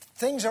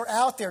things are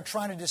out there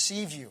trying to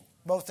deceive you,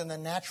 both in the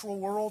natural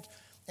world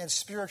and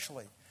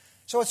spiritually.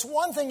 So it's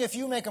one thing if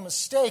you make a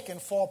mistake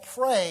and fall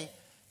prey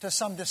to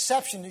some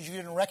deception that you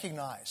didn't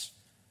recognize.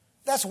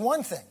 That's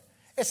one thing.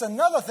 It's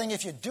another thing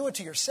if you do it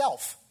to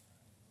yourself.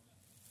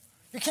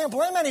 You can't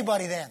blame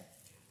anybody then.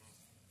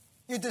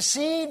 You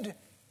deceived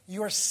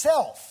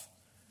yourself.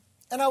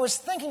 And I was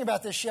thinking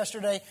about this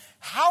yesterday.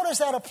 How does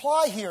that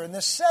apply here in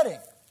this setting?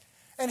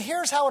 And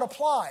here's how it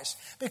applies.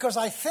 Because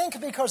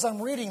I'm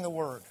reading the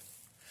Word.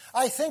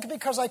 I think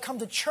because I come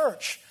to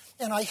church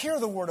and I hear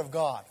the Word of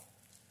God.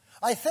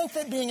 I think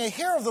that being a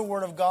hearer of the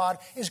Word of God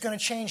is going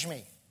to change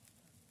me.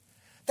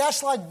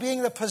 That's like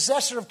being the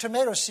possessor of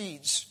tomato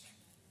seeds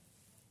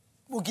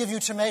will give you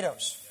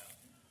tomatoes.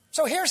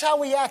 So here's how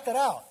we act it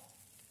out.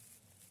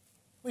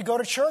 We go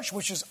to church,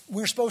 which is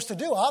we're supposed to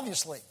do,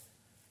 obviously.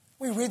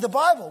 We read the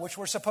Bible, which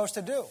we're supposed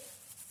to do.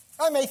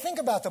 I may think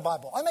about the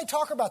Bible. I may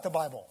talk about the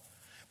Bible.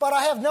 But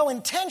I have no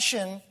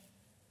intention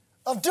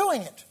of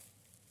doing it.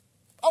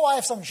 Oh, I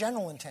have some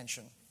general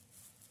intention.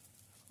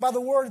 By the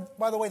way,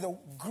 the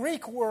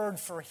Greek word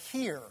for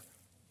hear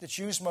that's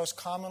used most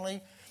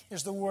commonly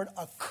is the word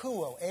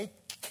akuo,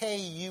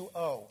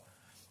 A-K-U-O.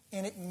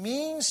 And it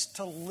means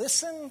to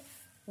listen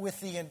with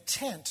the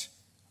intent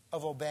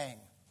of obeying.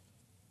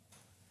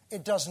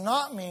 It does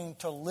not mean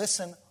to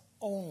listen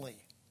only.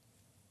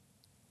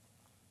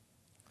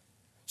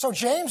 So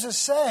James is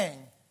saying,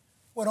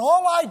 when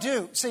all I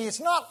do,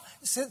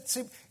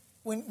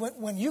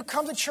 when you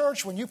come to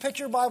church, when you pick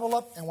your Bible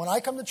up, and when I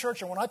come to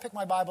church and when I pick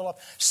my Bible up,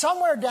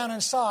 somewhere down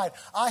inside,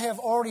 I have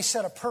already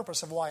set a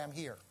purpose of why I'm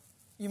here.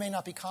 You may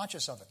not be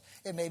conscious of it.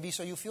 It may be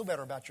so you feel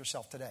better about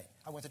yourself today.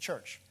 I went to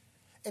church.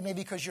 It may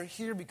be because you're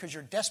here because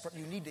you're desperate.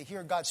 You need to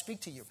hear God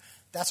speak to you.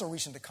 That's a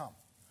reason to come.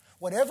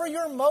 Whatever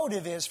your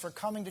motive is for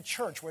coming to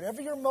church,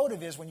 whatever your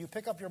motive is when you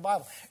pick up your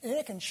Bible, and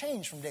it can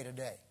change from day to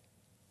day,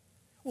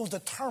 will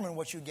determine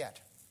what you get.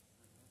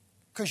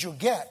 Because you'll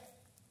get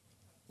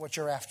what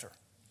you're after.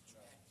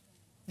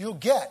 You'll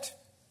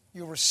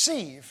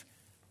receive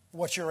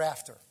what you're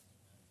after.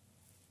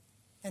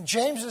 And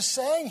James is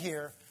saying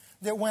here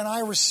that when I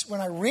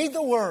read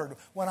the Word,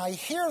 when I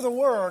hear the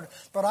Word,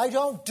 but I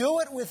don't do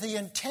it with the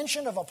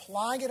intention of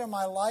applying it in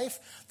my life,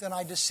 then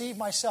I deceive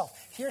myself.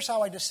 Here's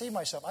how I deceive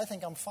myself. I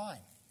think I'm fine.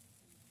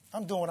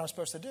 I'm doing what I'm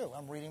supposed to do.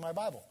 I'm reading my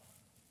Bible.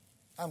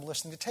 I'm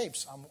listening to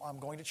tapes. I'm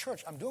going to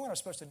church. I'm doing what I'm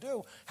supposed to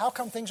do. How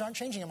come things aren't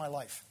changing in my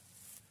life?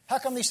 How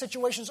come these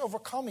situations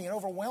overcome me and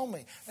overwhelm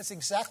me? That's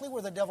exactly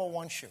where the devil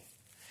wants you.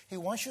 He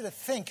wants you to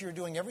think you're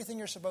doing everything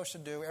you're supposed to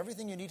do,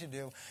 everything you need to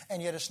do,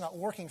 and yet it's not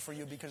working for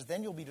you, because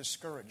then you'll be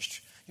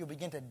discouraged. You'll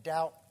begin to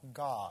doubt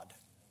God.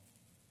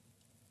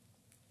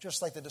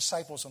 Just like the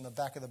disciples on the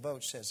back of the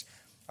boat says,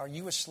 "Are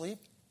you asleep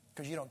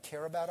because you don't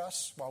care about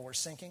us while we're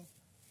sinking?"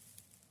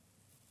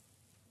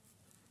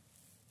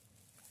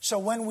 So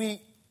when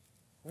we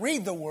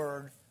read the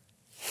Word,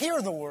 hear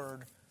the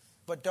Word,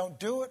 but don't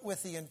do it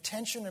with the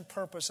intention and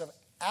purpose of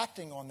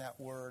acting on that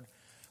Word,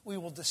 we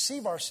will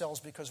deceive ourselves,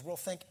 because we'll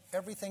think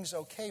everything's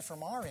okay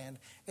from our end.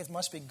 It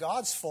must be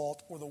God's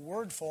fault or the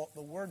Word's fault.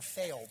 The Word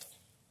failed.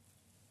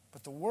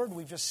 But the Word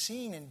we've just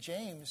seen in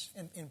James,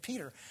 in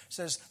Peter,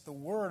 says the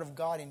Word of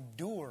God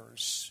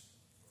endures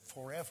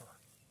forever.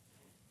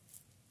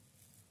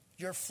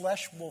 Your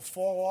flesh will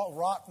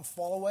rot and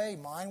fall away,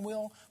 mine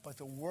will, but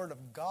the Word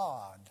of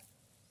God,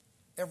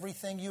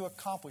 everything you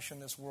accomplish in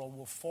this world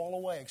will fall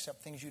away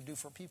except things you do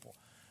for people.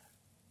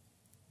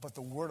 But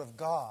the Word of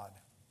God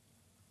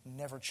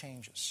never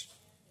changes.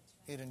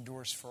 It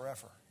endures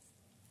forever.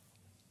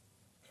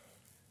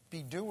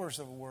 Be doers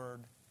of the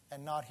Word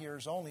and not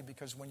hearers only,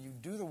 because when you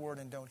do the Word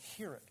and don't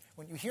hear it,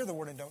 when you hear the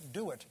Word and don't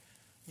do it,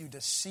 you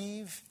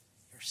deceive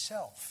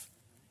yourself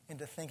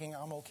into thinking,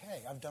 I'm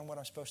okay. I've done what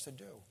I'm supposed to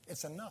do.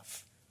 It's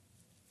enough.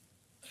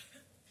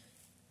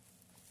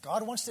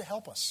 God wants to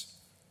help us.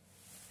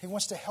 He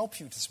wants to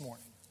help you this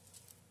morning.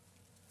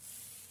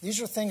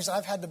 These are things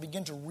I've had to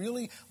begin to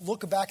really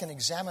look back and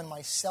examine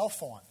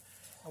myself on.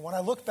 And when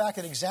I look back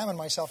and examine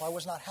myself, I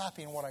was not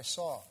happy in what I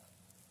saw.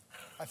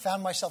 I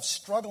found myself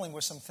struggling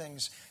with some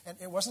things. And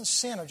it wasn't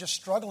sin, I was just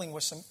struggling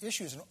with some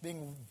issues and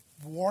being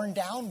worn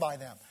down by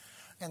them.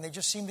 And they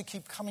just seemed to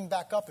keep coming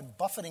back up and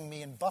buffeting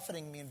me and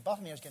buffeting me and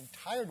buffeting me. I was getting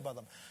tired by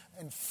them.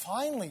 And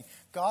finally,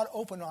 God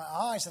opened my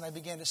eyes and I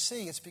began to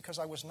see it's because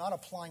I was not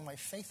applying my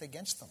faith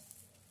against them.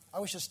 I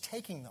was just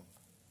taking them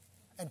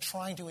and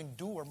trying to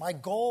endure. My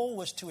goal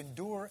was to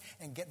endure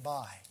and get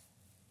by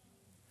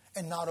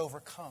and not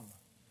overcome.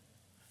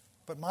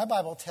 But my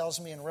Bible tells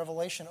me in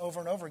Revelation over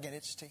and over again,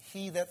 it's to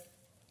he that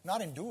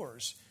not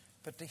endures,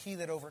 but to he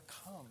that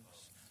overcomes.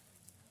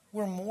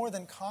 We're more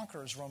than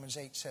conquerors, Romans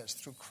 8 says,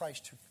 through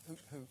Christ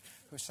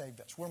who saved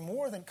us. We're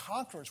more than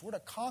conquerors. We're to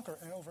conquer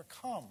and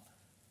overcome.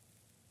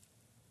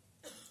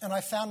 And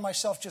I found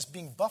myself just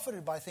being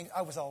buffeted by things.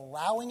 I was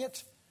allowing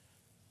it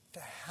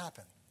to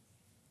happen.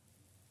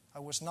 I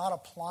was not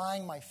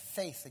applying my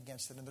faith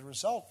against it. And the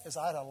result is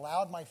I had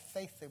allowed my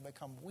faith to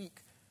become weak.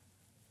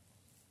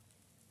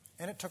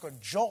 And it took a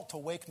jolt to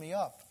wake me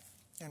up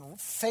and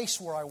face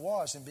where I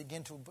was and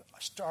begin to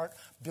start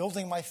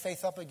building my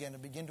faith up again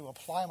and begin to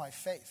apply my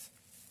faith.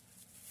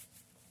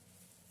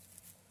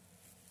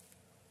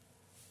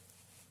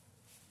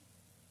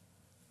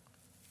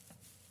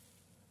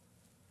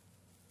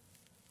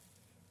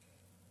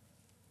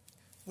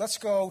 Let's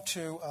go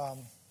to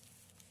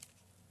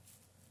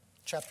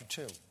chapter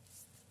 2.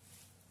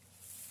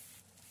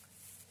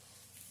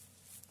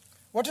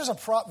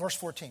 Verse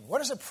 14. What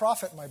does it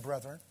profit, my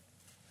brethren,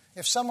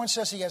 if someone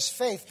says he has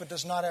faith but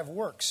does not have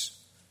works?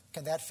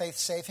 Can that faith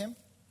save him?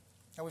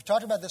 Now, we've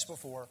talked about this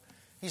before.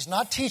 He's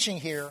not teaching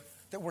here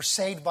that we're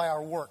saved by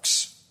our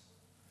works.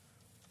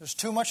 There's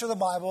too much of the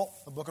Bible,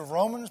 the book of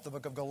Romans, the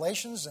book of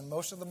Galatians, and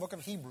most of the book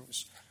of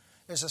Hebrews,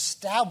 is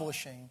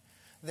establishing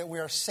that we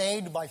are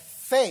saved by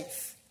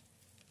faith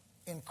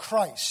in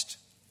Christ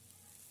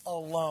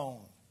alone.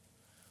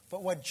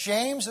 But what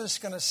James is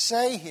going to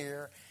say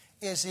here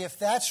is if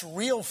that's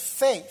real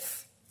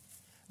faith,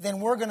 then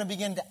we're going to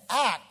begin to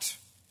act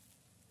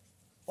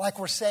like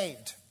we're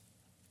saved.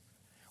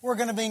 We're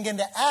going to begin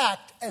to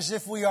act as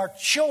if we are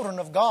children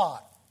of God.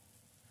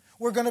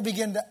 We're going to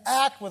begin to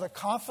act with a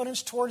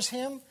confidence towards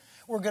Him.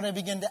 We're going to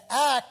begin to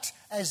act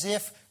as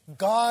if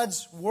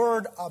God's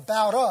word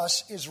about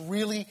us is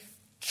really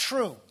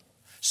true.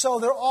 So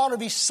there ought to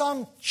be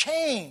some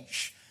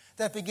change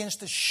that begins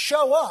to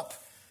show up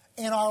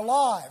in our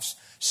lives.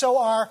 So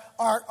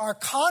our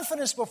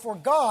confidence before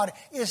God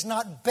is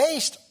not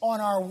based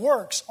on our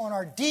works, on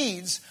our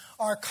deeds.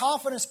 Our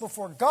confidence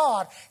before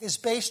God is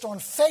based on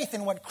faith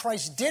in what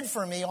Christ did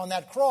for me on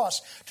that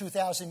cross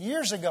 2,000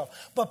 years ago.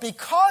 But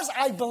because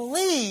I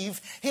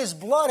believe His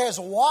blood has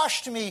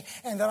washed me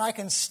and that I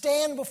can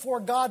stand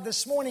before God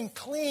this morning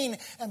clean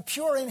and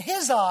pure in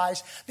His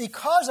eyes,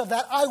 because of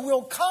that I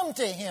will come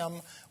to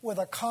Him with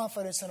a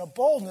confidence and a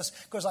boldness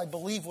because I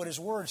believe what His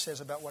Word says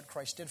about what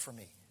Christ did for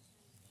me.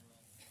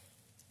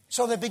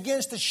 So that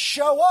begins to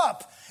show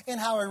up in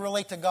how I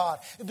relate to God.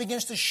 It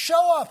begins to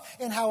show up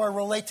in how I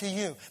relate to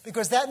you.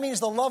 Because that means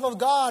the love of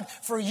God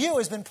for you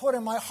has been put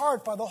in my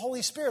heart by the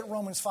Holy Spirit,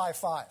 Romans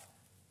 5:5.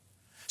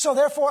 So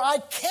therefore I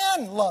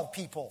can love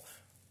people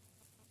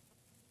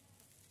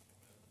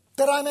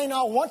that I may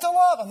not want to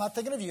love. I'm not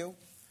thinking of you.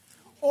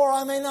 Or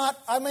I may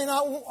not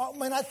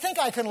think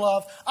I can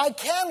love. I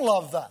can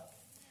love them.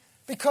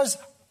 Because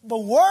the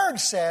Word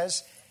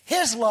says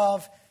His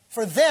love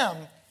for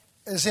them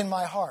is in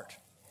my heart.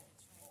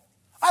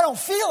 I don't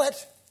feel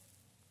it,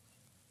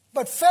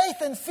 but faith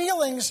and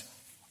feelings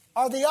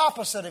are the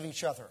opposite of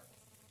each other.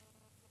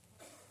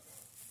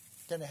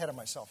 Getting ahead of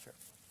myself here.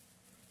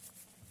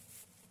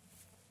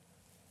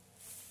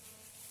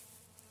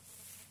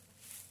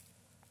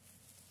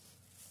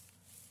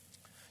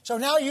 So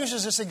now he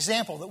uses this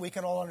example that we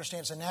can all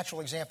understand. It's a natural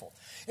example.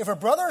 If a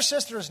brother or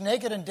sister is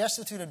naked and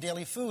destitute of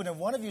daily food, and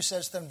one of you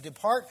says to them,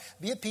 "Depart,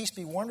 be at peace,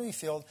 be warmed, be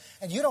filled,"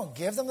 and you don't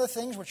give them the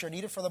things which are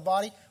needed for the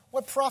body,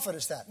 what profit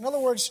is that? In other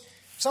words,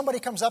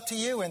 somebody comes up to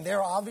you and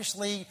they're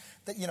obviously,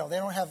 they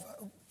don't have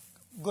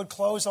good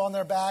clothes on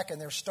their back and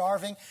they're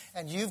starving,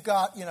 and you've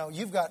got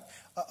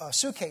a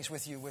suitcase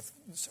with you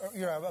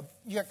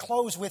you got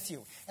clothes with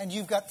you, and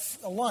you've got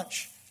a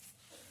lunch.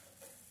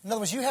 In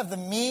other words, you have the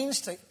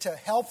means to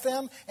help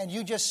them, and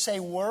you just say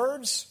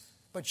words,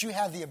 but you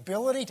have the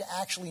ability to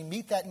actually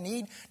meet that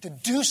need, to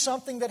do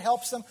something that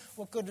helps them.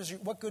 What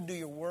good do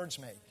your words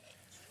make?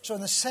 So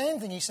in the same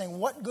thing, he's saying,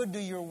 what good do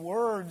your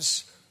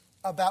words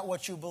about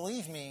what you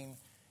believe mean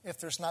if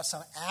there's not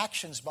some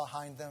actions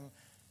behind them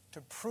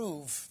to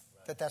prove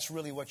that that's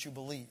really what you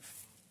believe?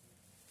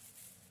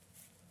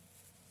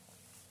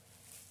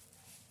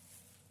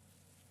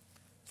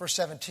 Verse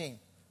 17.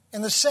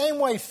 In the same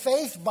way,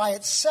 faith by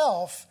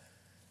itself,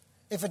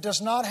 if it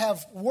does not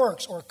have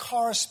works or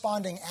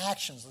corresponding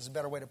actions, that's a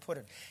better way to put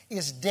it,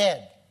 is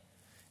dead.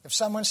 If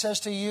someone says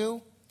to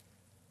you,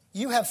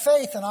 "You have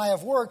faith and I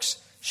have works,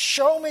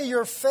 show me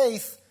your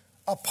faith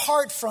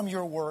apart from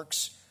your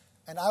works,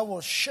 and I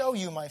will show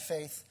you my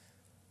faith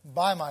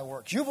by my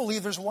works. You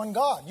believe there's one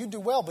God. You do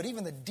well, but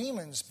even the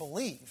demons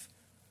believe.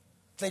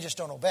 They just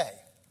don't obey.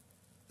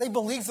 They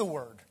believe the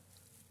word.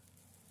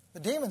 The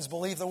demons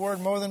believe the word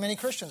more than many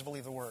Christians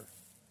believe the word.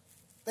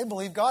 They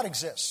believe God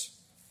exists.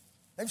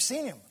 They've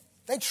seen him.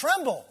 They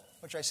tremble,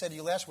 which I said to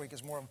you last week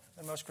is more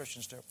than most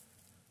Christians do.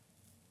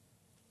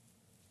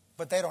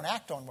 But they don't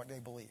act on what they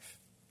believe.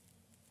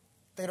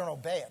 They don't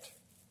obey it.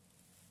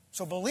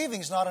 So believing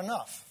is not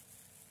enough.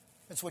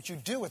 It's what you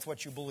do with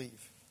what you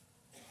believe.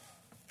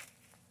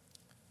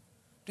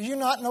 Do you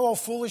not know, O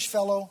foolish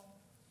fellow,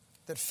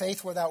 that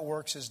faith without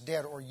works is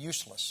dead or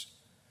useless?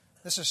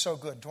 This is so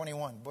good.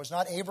 21. Was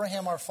not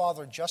Abraham our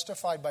father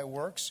justified by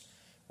works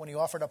when he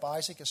offered up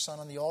Isaac, his son,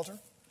 on the altar?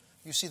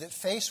 You see that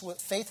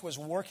faith was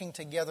working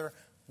together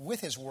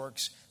with his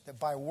works, that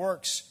by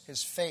works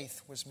his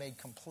faith was made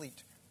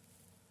complete.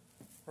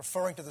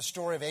 Referring to the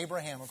story of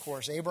Abraham, of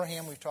course.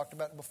 Abraham, we've talked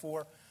about it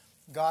before.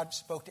 God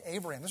spoke to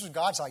Abraham. This was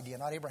God's idea,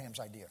 not Abraham's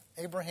idea.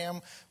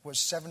 Abraham was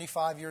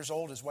 75 years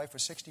old. His wife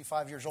was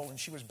 65 years old, and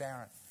she was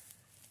barren.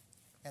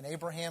 And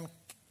Abraham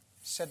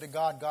said to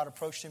God, God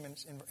approached him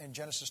in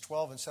Genesis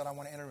 12 and said, I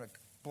want to enter a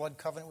blood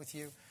covenant with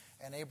you.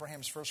 And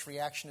Abraham's first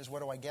reaction is,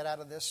 what do I get out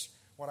of this?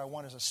 What I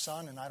want is a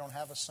son, and I don't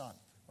have a son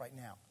right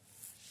now.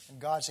 And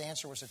God's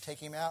answer was to take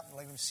him out and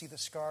let him see the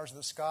stars of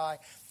the sky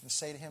and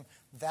say to him,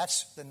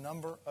 that's the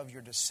number of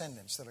your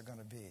descendants that are going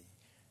to be.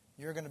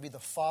 You're going to be the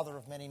father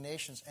of many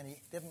nations. And he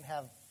didn't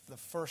have the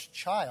first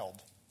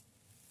child.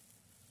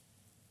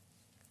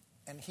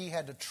 And he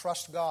had to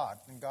trust God.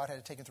 And God had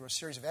to take him through a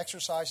series of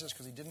exercises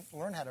because he didn't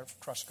learn how to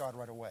trust God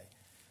right away.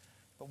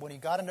 But when he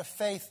got into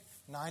faith,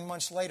 9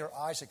 months later,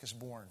 Isaac is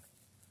born.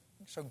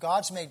 So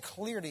God's made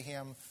clear to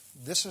him,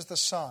 this is the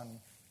son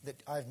that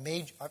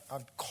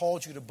I've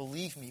called you to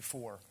believe me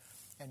for.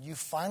 And you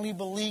finally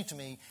believed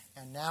me,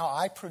 and now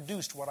I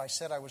produced what I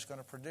said I was going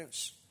to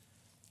produce.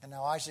 And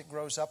now Isaac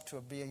grows up to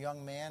be a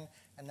young man,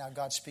 and now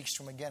God speaks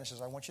to him again and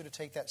says, I want you to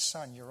take that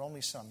son, your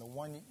only son, the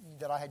one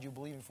that I had you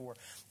believing for,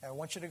 and I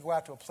want you to go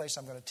out to a place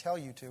I'm going to tell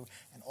you to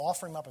and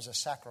offer him up as a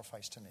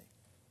sacrifice to me.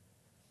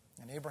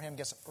 And Abraham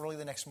gets up early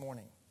the next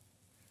morning,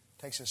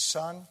 takes his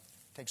son,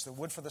 takes the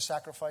wood for the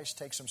sacrifice,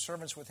 takes some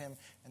servants with him,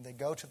 and they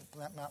go to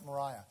Mount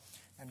Moriah.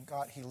 And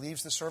he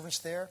leaves the servants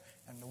there,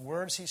 and the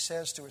words he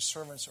says to his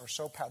servants are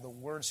so powerful. The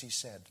words he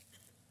said.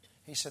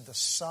 He said, the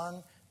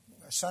son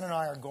and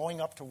I are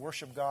going up to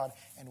worship God,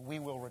 and we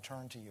will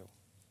return to you.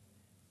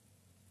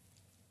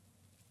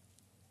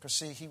 Because,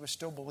 see, he was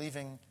still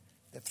believing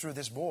that through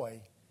this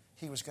boy,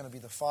 he was going to be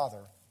the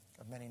father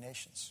of many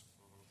nations.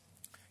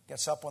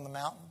 Gets up on the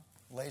mountain,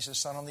 lays his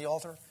son on the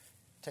altar,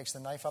 takes the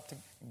knife up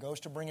and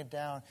goes to bring it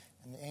down,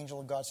 and the angel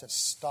of God says,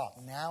 stop.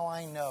 Now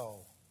I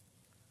know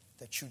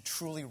that you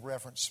truly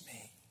reverence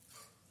me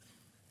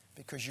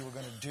because you were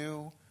going to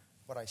do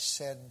what I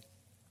said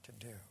to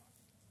do.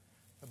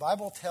 The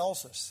Bible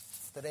tells us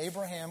that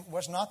Abraham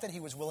was not that he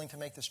was willing to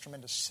make this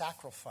tremendous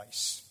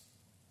sacrifice.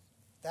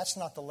 That's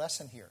not the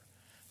lesson here.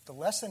 The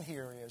lesson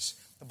here is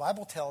the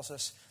Bible tells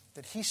us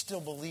that he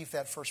still believed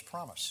that first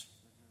promise.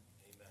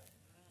 Amen.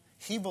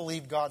 He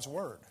believed God's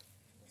word.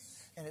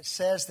 And it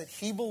says that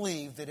he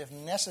believed that if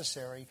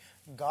necessary,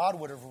 God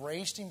would have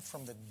raised him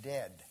from the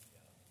dead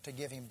to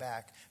give him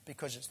back,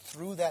 because it's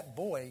through that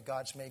boy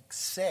God's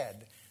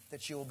said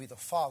that you will be the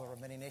father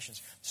of many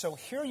nations. So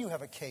here you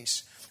have a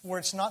case where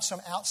it's not some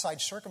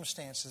outside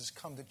circumstances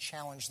come to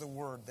challenge the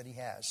word that he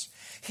has.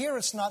 Here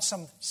it's not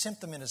some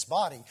symptom in his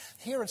body.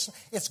 Here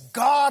it's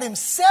God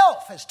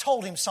himself has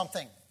told him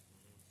something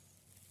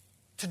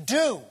to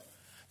do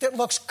that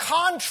looks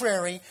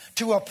contrary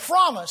to a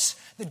promise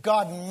that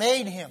God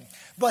made him.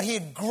 But he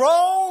had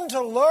grown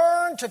to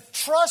learn to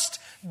trust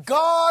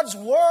God's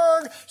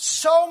word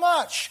so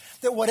much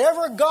that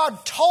whatever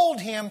God told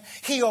him,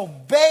 he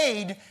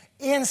obeyed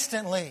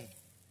instantly.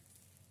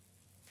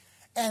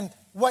 And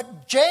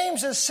what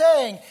James is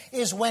saying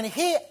is when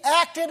he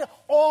acted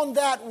on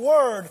that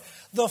word,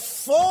 the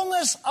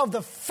fullness of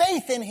the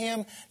faith in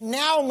him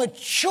now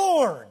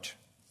matured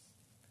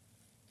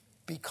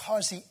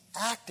because he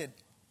acted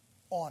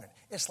on it.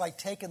 It's like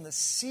taking the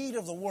seed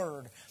of the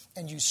word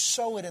and you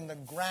sow it in the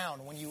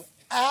ground. When you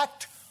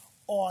act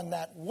on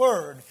that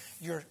word,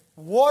 you're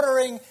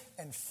watering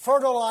and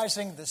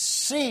fertilizing the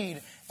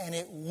seed, and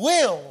it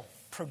will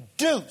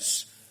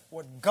produce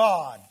what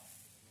God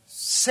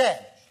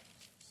said.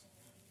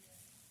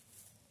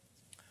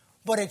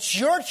 But it's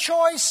your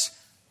choice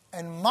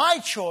and my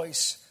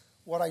choice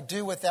what I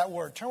do with that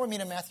word. Turn with me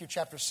to Matthew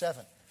chapter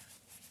 7.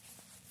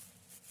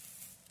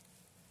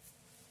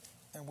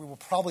 And we will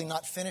probably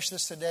not finish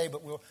this today,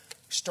 but we'll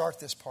start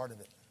this part of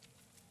it.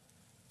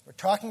 We're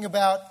talking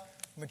about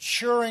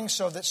maturing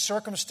so that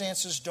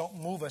circumstances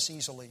don't move us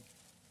easily.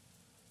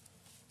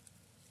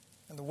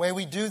 And the way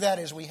we do that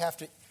is we have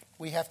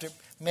to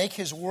make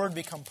his word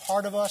become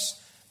part of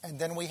us, and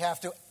then we have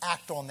to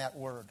act on that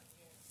word.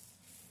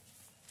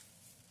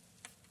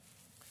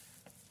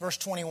 Verse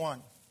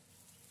 21,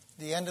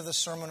 the end of the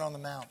Sermon on the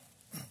Mount.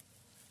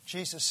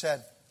 Jesus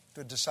said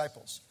to the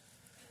disciples,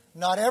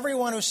 not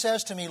everyone who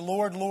says to me,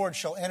 Lord, Lord,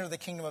 shall enter the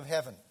kingdom of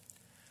heaven,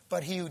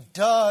 But he who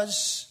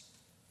does,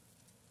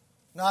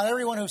 not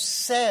everyone who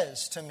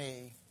says to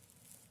me,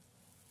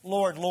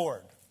 Lord,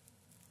 Lord,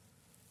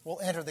 will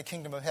enter the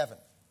kingdom of heaven,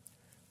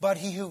 but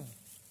he who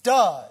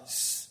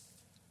does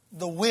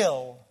the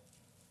will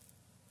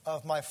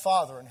of my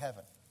Father in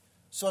heaven.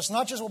 So it's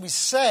not just what we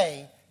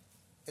say,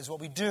 it's what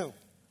we do.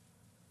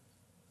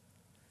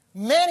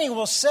 Many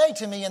will say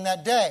to me in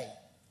that day,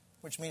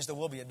 which means there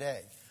will be a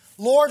day,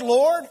 Lord,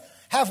 Lord,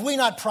 have we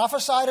not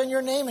prophesied in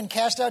your name and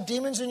cast out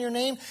demons in your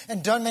name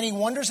and done many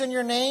wonders in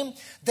your name?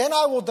 Then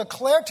I will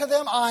declare to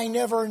them, I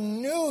never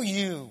knew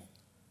you.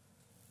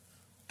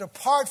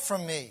 Depart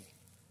from me.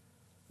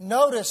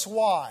 Notice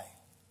why.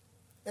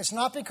 It's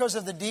not because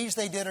of the deeds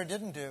they did or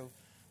didn't do.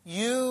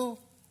 You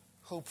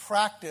who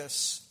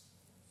practice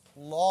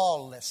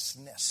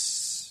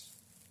lawlessness.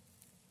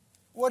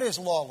 What is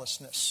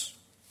lawlessness?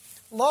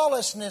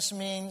 Lawlessness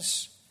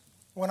means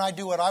when I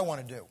do what I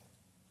want to do.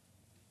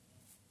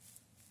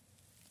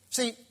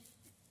 See,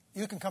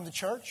 you can come to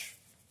church.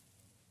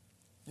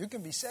 You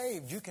can be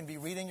saved. You can be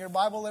reading your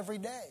Bible every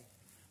day.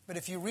 But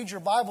if you read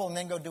your Bible and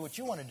then go do what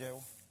you want to do,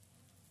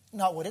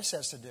 not what it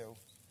says to do,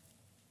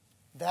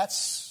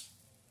 that's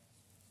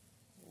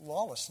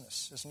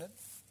lawlessness, isn't it?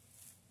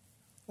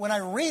 When I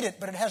read it,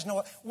 but it has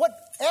no...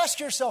 Ask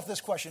yourself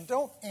this question.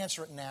 Don't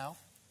answer it now,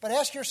 but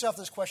ask yourself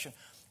this question.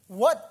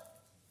 What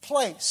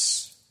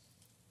place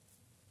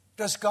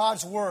does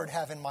God's Word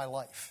have in my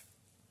life?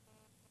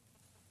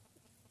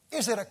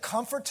 Is it a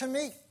comfort to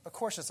me? Of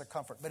course it's a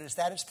comfort, but is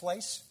that its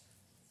place?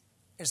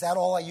 Is that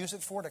all I use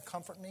it for, to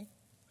comfort me?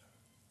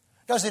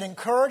 Does it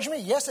encourage me?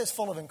 Yes, it's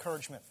full of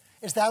encouragement.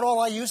 Is that all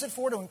I use it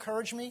for, to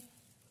encourage me?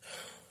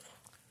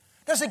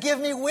 Does it give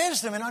me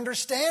wisdom and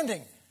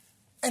understanding?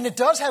 And it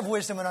does have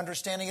wisdom and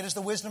understanding. It is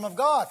the wisdom of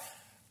God.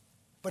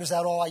 But is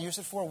that all I use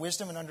it for,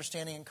 wisdom and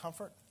understanding and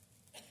comfort?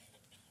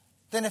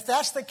 Then if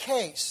that's the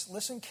case,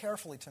 listen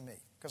carefully to me,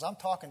 because I'm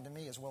talking to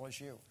me as well as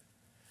you.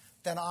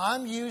 Then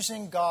I'm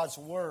using God's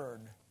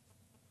Word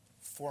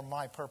for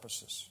my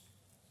purposes.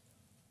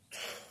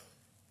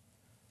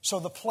 So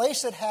the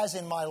place it has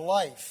in my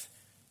life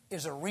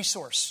is a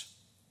resource.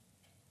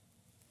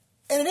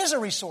 And it is a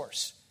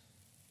resource,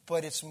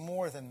 but it's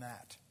more than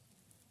that.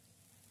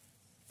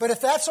 But if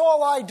that's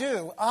all I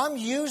do, I'm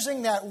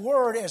using that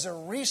Word as a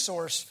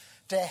resource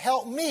to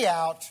help me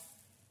out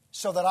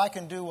so that I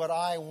can do what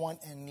I want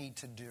and need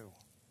to do.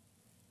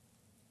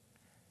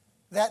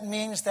 That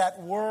means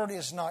that Word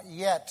is not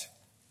yet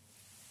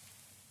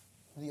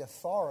the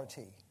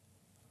authority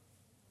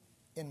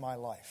in my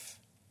life.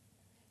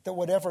 That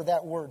whatever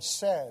that Word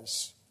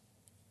says,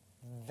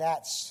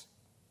 that's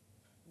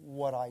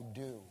what I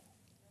do.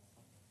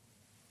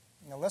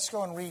 Now let's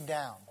go and read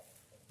down.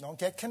 Don't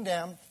get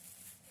condemned,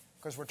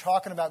 because we're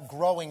talking about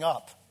growing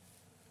up.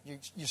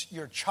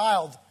 You're a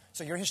child,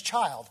 so you're his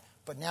child,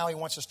 but now he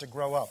wants us to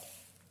grow up.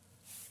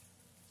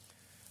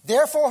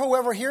 Therefore,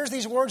 whoever hears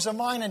these words of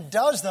mine and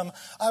does them,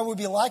 I will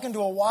be likened to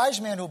a wise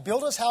man who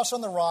built his house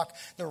on the rock.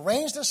 The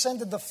rains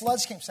descended, the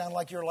floods came. Sound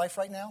like your life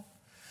right now?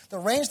 The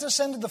rains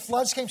descended, the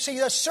floods came. See,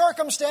 the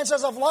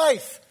circumstances of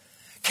life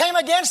came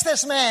against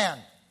this man.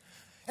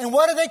 And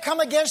what did they come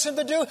against him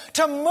to do?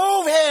 To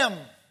move him.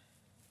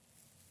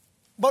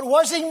 But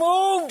was he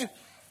moved?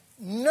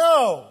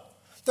 No.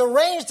 The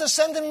rains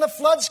descended and the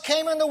floods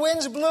came and the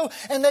winds blew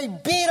and they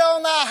beat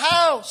on the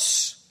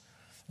house.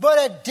 But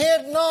it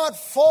did not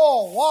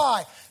fall.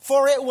 Why?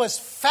 For it was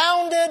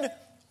founded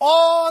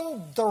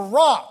on the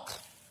rock.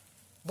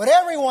 But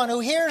everyone who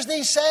hears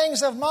these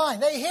sayings of mine,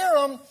 they hear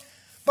them,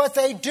 but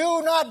they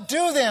do not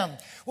do them,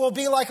 will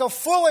be like a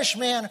foolish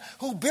man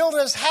who built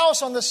his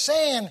house on the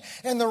sand,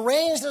 and the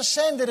rains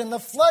descended, and the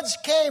floods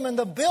came, and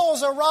the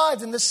bills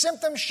arrived, and the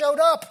symptoms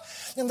showed up,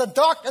 and the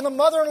doctor and the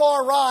mother-in-law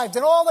arrived,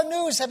 and all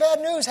the bad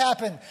news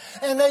happened,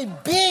 and they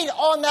beat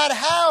on that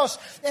house,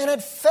 and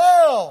it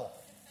fell.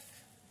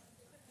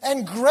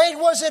 And great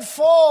was its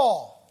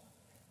fall.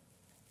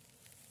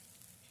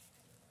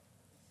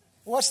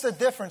 What's the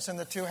difference in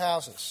the two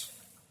houses?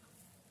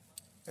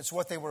 It's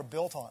what they were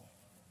built on.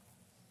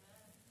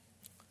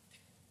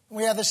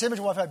 We have this image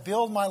of, if I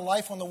build my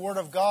life on the Word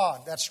of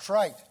God, that's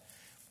trite.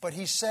 But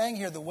he's saying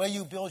here, the way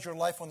you build your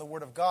life on the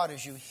Word of God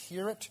is you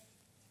hear it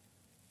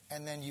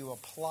and then you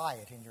apply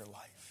it in your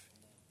life.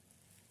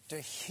 To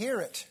hear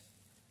it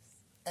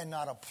and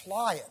not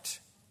apply it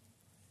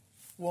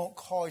won't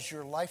cause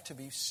your life to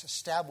be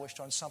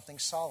established on something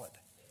solid.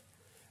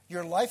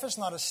 Your life is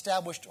not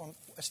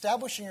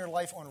establishing your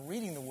life on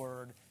reading the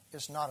Word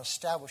is not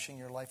establishing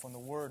your life on the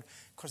Word,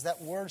 because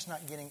that Word's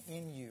not getting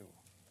in you.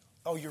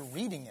 Oh, you're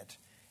reading it.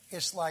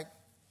 It's like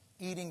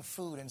eating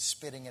food and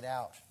spitting it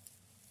out.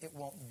 It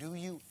won't do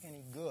you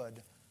any good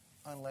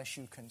unless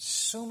you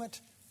consume it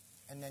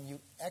and then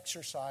you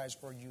exercise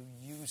or you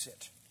use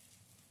it.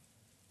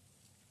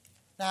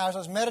 Now, as I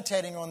was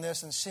meditating on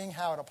this and seeing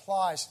how it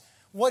applies,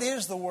 what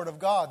is the Word of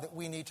God that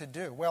we need to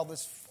do? Well,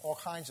 there's all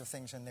kinds of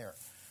things in there.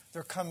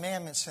 There are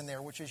commandments in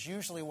there, which is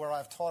usually where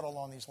I've taught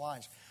along these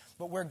lines.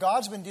 But where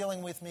God's been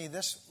dealing with me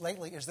this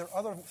lately is there are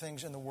other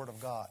things in the Word of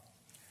God.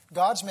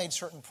 God's made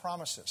certain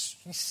promises.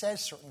 He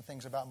says certain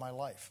things about my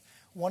life.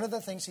 One of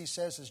the things he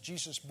says is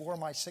Jesus bore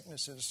my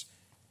sicknesses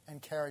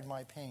and carried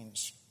my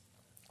pains.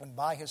 And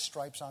by his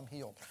stripes I'm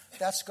healed.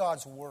 That's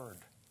God's word.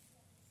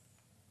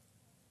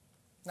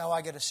 Now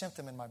I get a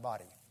symptom in my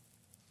body.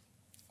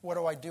 What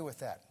do I do with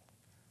that?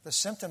 The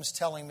symptom's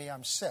telling me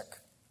I'm sick.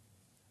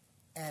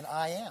 And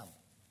I am.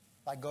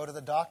 I go to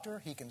the doctor,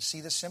 he can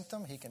see the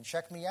symptom, he can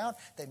check me out.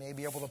 They may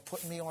be able to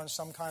put me on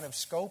some kind of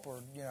scope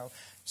or,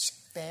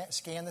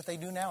 scan that they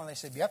do now. And they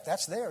say, yep,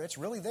 that's there. It's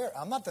really there.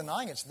 I'm not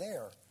denying it's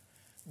there.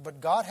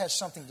 But God has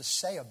something to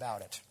say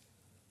about it.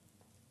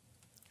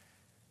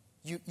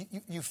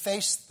 You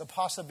face the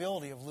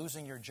possibility of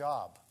losing your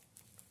job.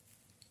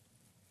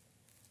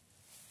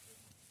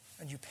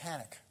 And you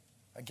panic.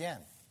 Again,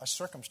 a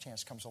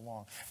circumstance comes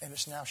along, and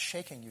it's now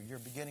shaking you. You're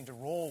beginning to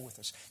roll with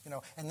this,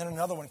 and then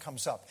another one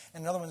comes up,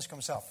 and another one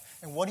comes up.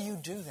 And what do you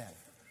do then?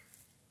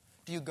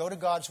 Do you go to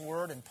God's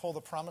Word and pull the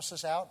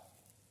promises out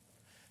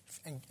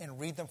and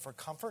read them for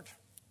comfort?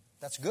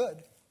 That's good.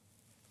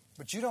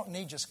 But you don't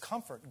need just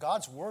comfort.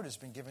 God's Word has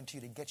been given to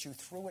you to get you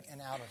through it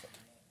and out of it.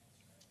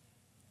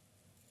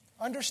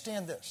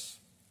 Understand this.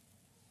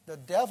 The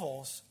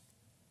devils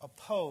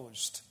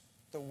opposed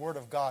the Word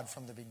of God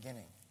from the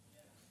beginning.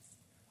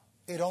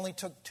 It only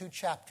took 2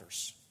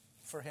 chapters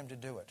for him to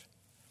do it.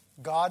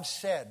 God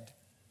said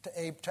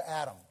to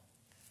Adam,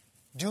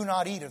 do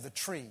not eat of the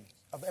tree,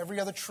 of every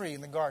other tree in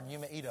the garden you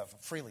may eat of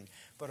freely,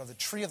 but of the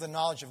tree of the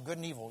knowledge of good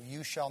and evil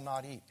you shall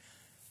not eat.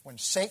 When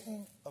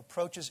Satan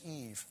approaches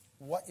Eve,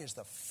 what is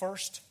the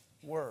first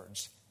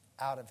words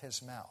out of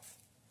his mouth?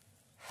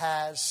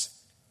 Has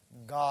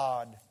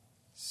God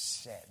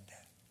said?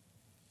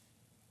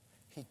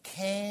 He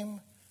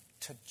came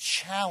to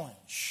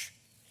challenge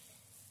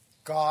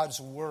God's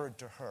word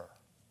to her.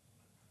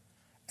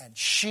 And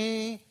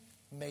she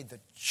made the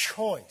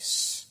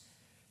choice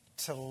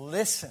to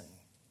listen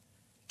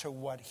to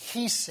what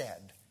he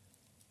said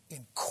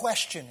in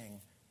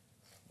questioning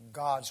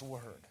God's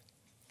word.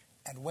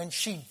 And when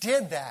she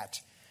did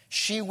that,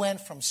 she went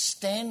from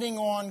standing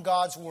on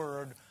God's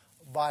word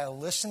by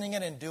listening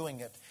it and doing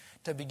it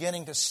to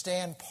beginning to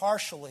stand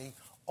partially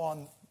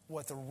on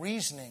what the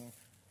reasoning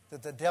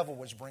that the devil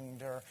was bringing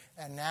to her.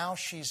 And now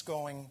she's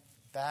going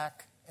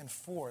back and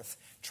forth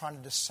trying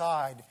to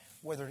decide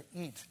whether to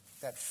eat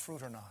that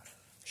fruit or not.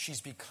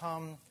 She's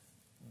become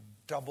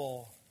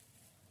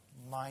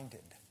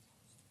double-minded,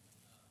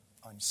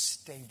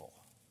 unstable.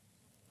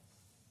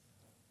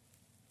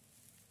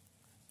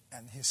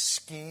 And his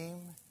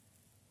scheme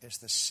is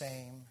the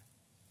same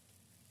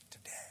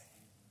today.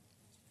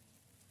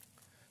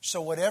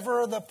 So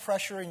whatever the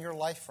pressure in your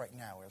life right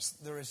now is,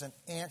 there is an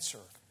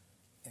answer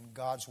in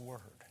God's Word.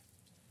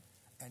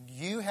 And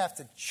you have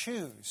to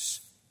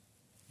choose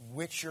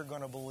which you're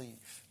going to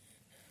believe.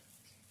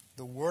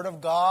 The Word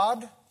of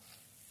God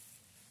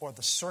or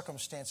the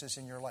circumstances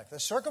in your life. The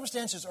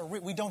circumstances are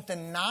we don't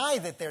deny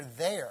that they're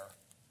there.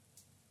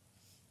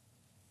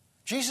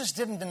 Jesus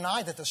didn't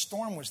deny that the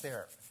storm was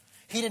there.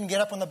 He didn't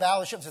get up on the bow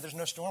of the ship and say, there's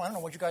no storm. I don't know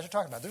what you guys are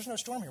talking about. There's no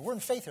storm here. We're in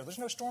faith here. There's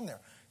no storm there.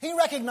 He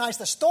recognized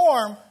the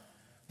storm,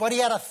 but he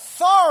had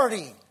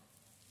authority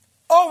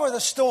over the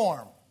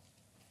storm.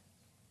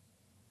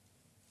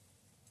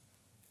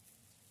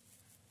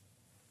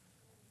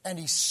 And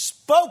he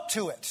spoke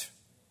to it,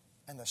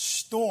 and the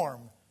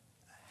storm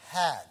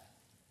had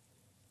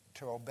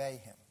to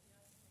obey him.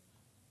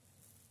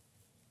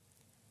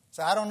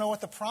 So I don't know what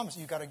the promise.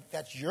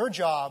 That's your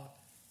job,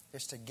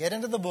 is to get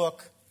into the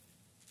book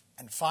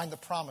and find the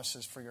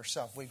promises for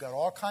yourself. We've got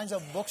all kinds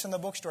of books in the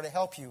bookstore to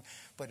help you,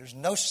 but there's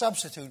no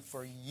substitute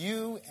for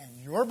you and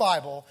your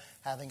Bible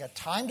having a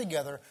time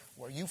together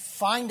where you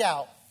find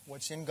out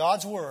what's in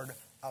God's Word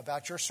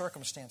about your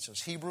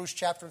circumstances. Hebrews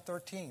chapter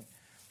 13.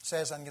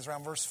 Says, I think it's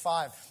around verse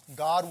 5,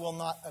 God will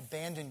not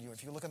abandon you.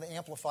 If you look in the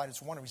Amplified, it's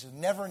wonderful. He says,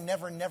 never,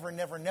 never, never,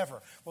 never,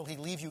 never will he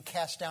leave you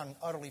cast down and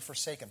utterly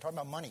forsaken. Talking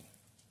about money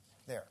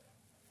there.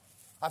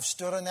 I've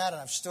stood on that,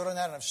 and I've stood on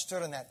that, and I've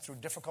stood on that through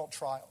difficult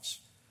trials.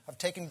 I've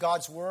taken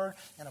God's word,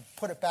 and I've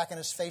put it back in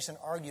his face and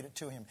argued it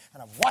to him.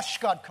 And I've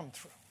watched God come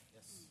through.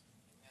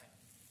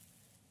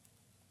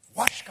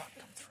 Watched God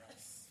come through.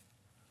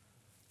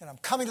 And I'm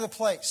coming to the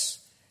place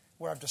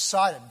where I've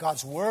decided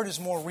God's word is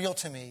more real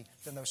to me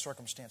than those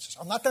circumstances.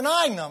 I'm not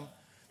denying them,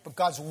 but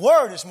God's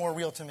word is more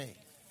real to me.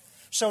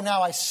 So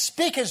now I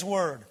speak his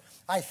word.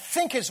 I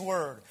think his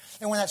word.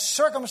 And when that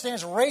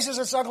circumstance raises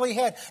its ugly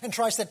head and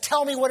tries to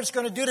tell me what it's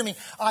going to do to me,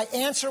 I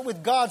answer it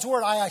with God's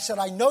word. I said,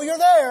 I know you're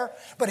there,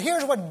 but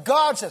here's what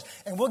God says.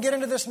 And we'll get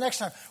into this next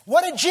time.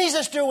 What did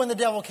Jesus do when the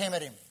devil came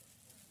at him?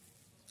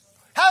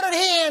 How did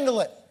he handle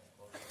it?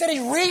 Did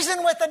he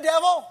reason with the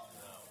devil?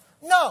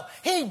 No,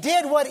 he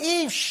did what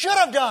Eve should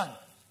have done.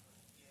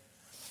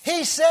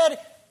 He said,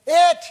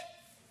 it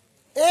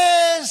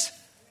is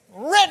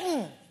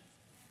written.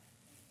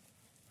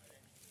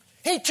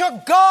 He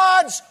took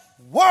God's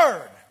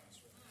word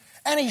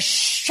and he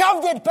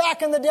shoved it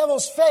back in the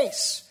devil's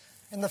face,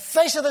 in the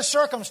face of the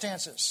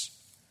circumstances.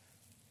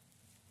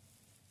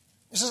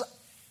 He says,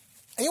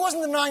 he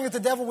wasn't denying that the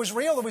devil was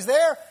real, that was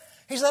there.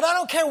 He said, I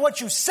don't care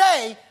what you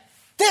say.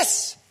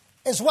 This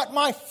is what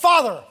my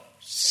Father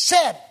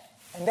said.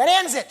 And that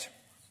ends it.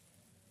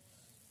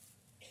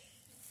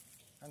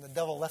 And the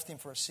devil left him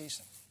for a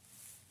season.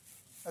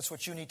 That's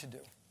what you need to do.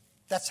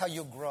 That's how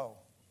you'll grow.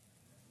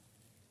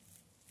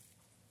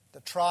 The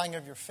trying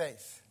of your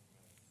faith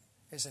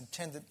is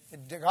intended.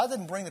 God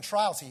didn't bring the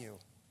trial to you,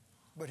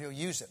 but He'll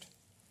use it.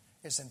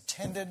 It's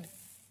intended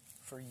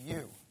for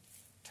you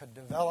to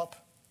develop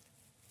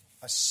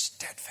a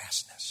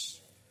steadfastness.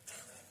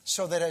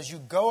 So that as you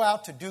go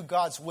out to do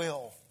God's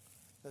will,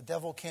 the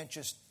devil can't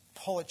just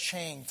pull a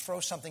chain, throw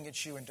something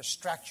at you, and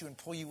distract you and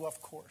pull you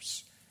off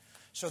course.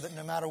 So that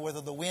no matter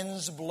whether the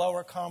winds blow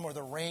or come or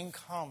the rain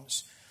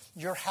comes,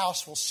 your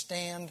house will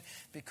stand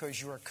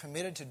because you are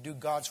committed to do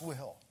God's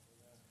will.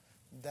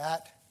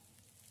 That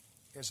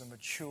is a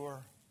mature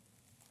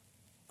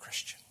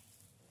Christian.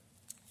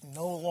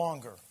 No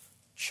longer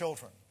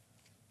children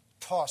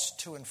tossed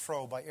to and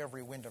fro by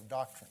every wind of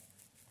doctrine,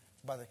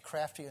 by the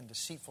crafty and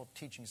deceitful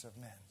teachings of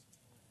men.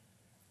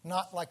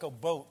 Not like a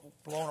boat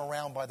blown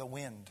around by the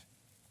wind,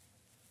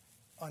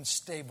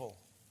 unstable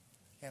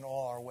in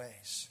all our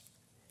ways,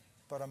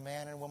 but a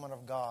man and woman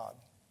of God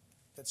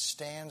that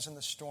stands in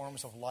the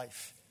storms of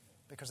life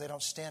because they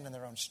don't stand in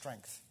their own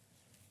strength.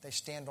 They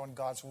stand on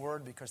God's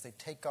Word because they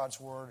take God's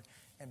Word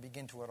and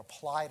begin to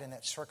apply it in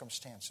that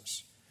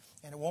circumstances.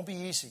 And it won't be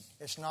easy.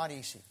 It's not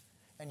easy.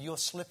 And you'll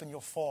slip and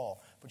you'll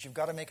fall. But you've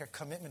got to make a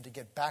commitment to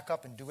get back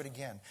up and do it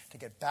again. To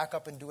get back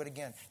up and do it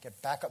again.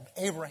 Get back up.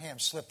 Abraham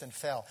slipped and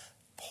fell.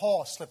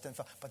 Paul slipped and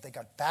fell. But they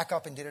got back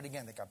up and did it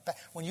again. They got back.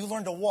 When you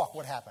learn to walk,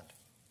 what happened?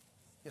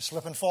 You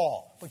slip and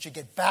fall. But you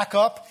get back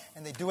up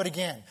and they do it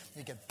again.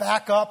 You get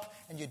back up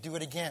and you do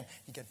it again.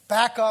 You get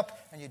back up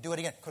and you do it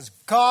again. Because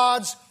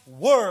God's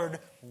Word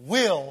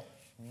will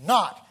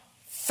not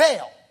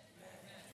fail.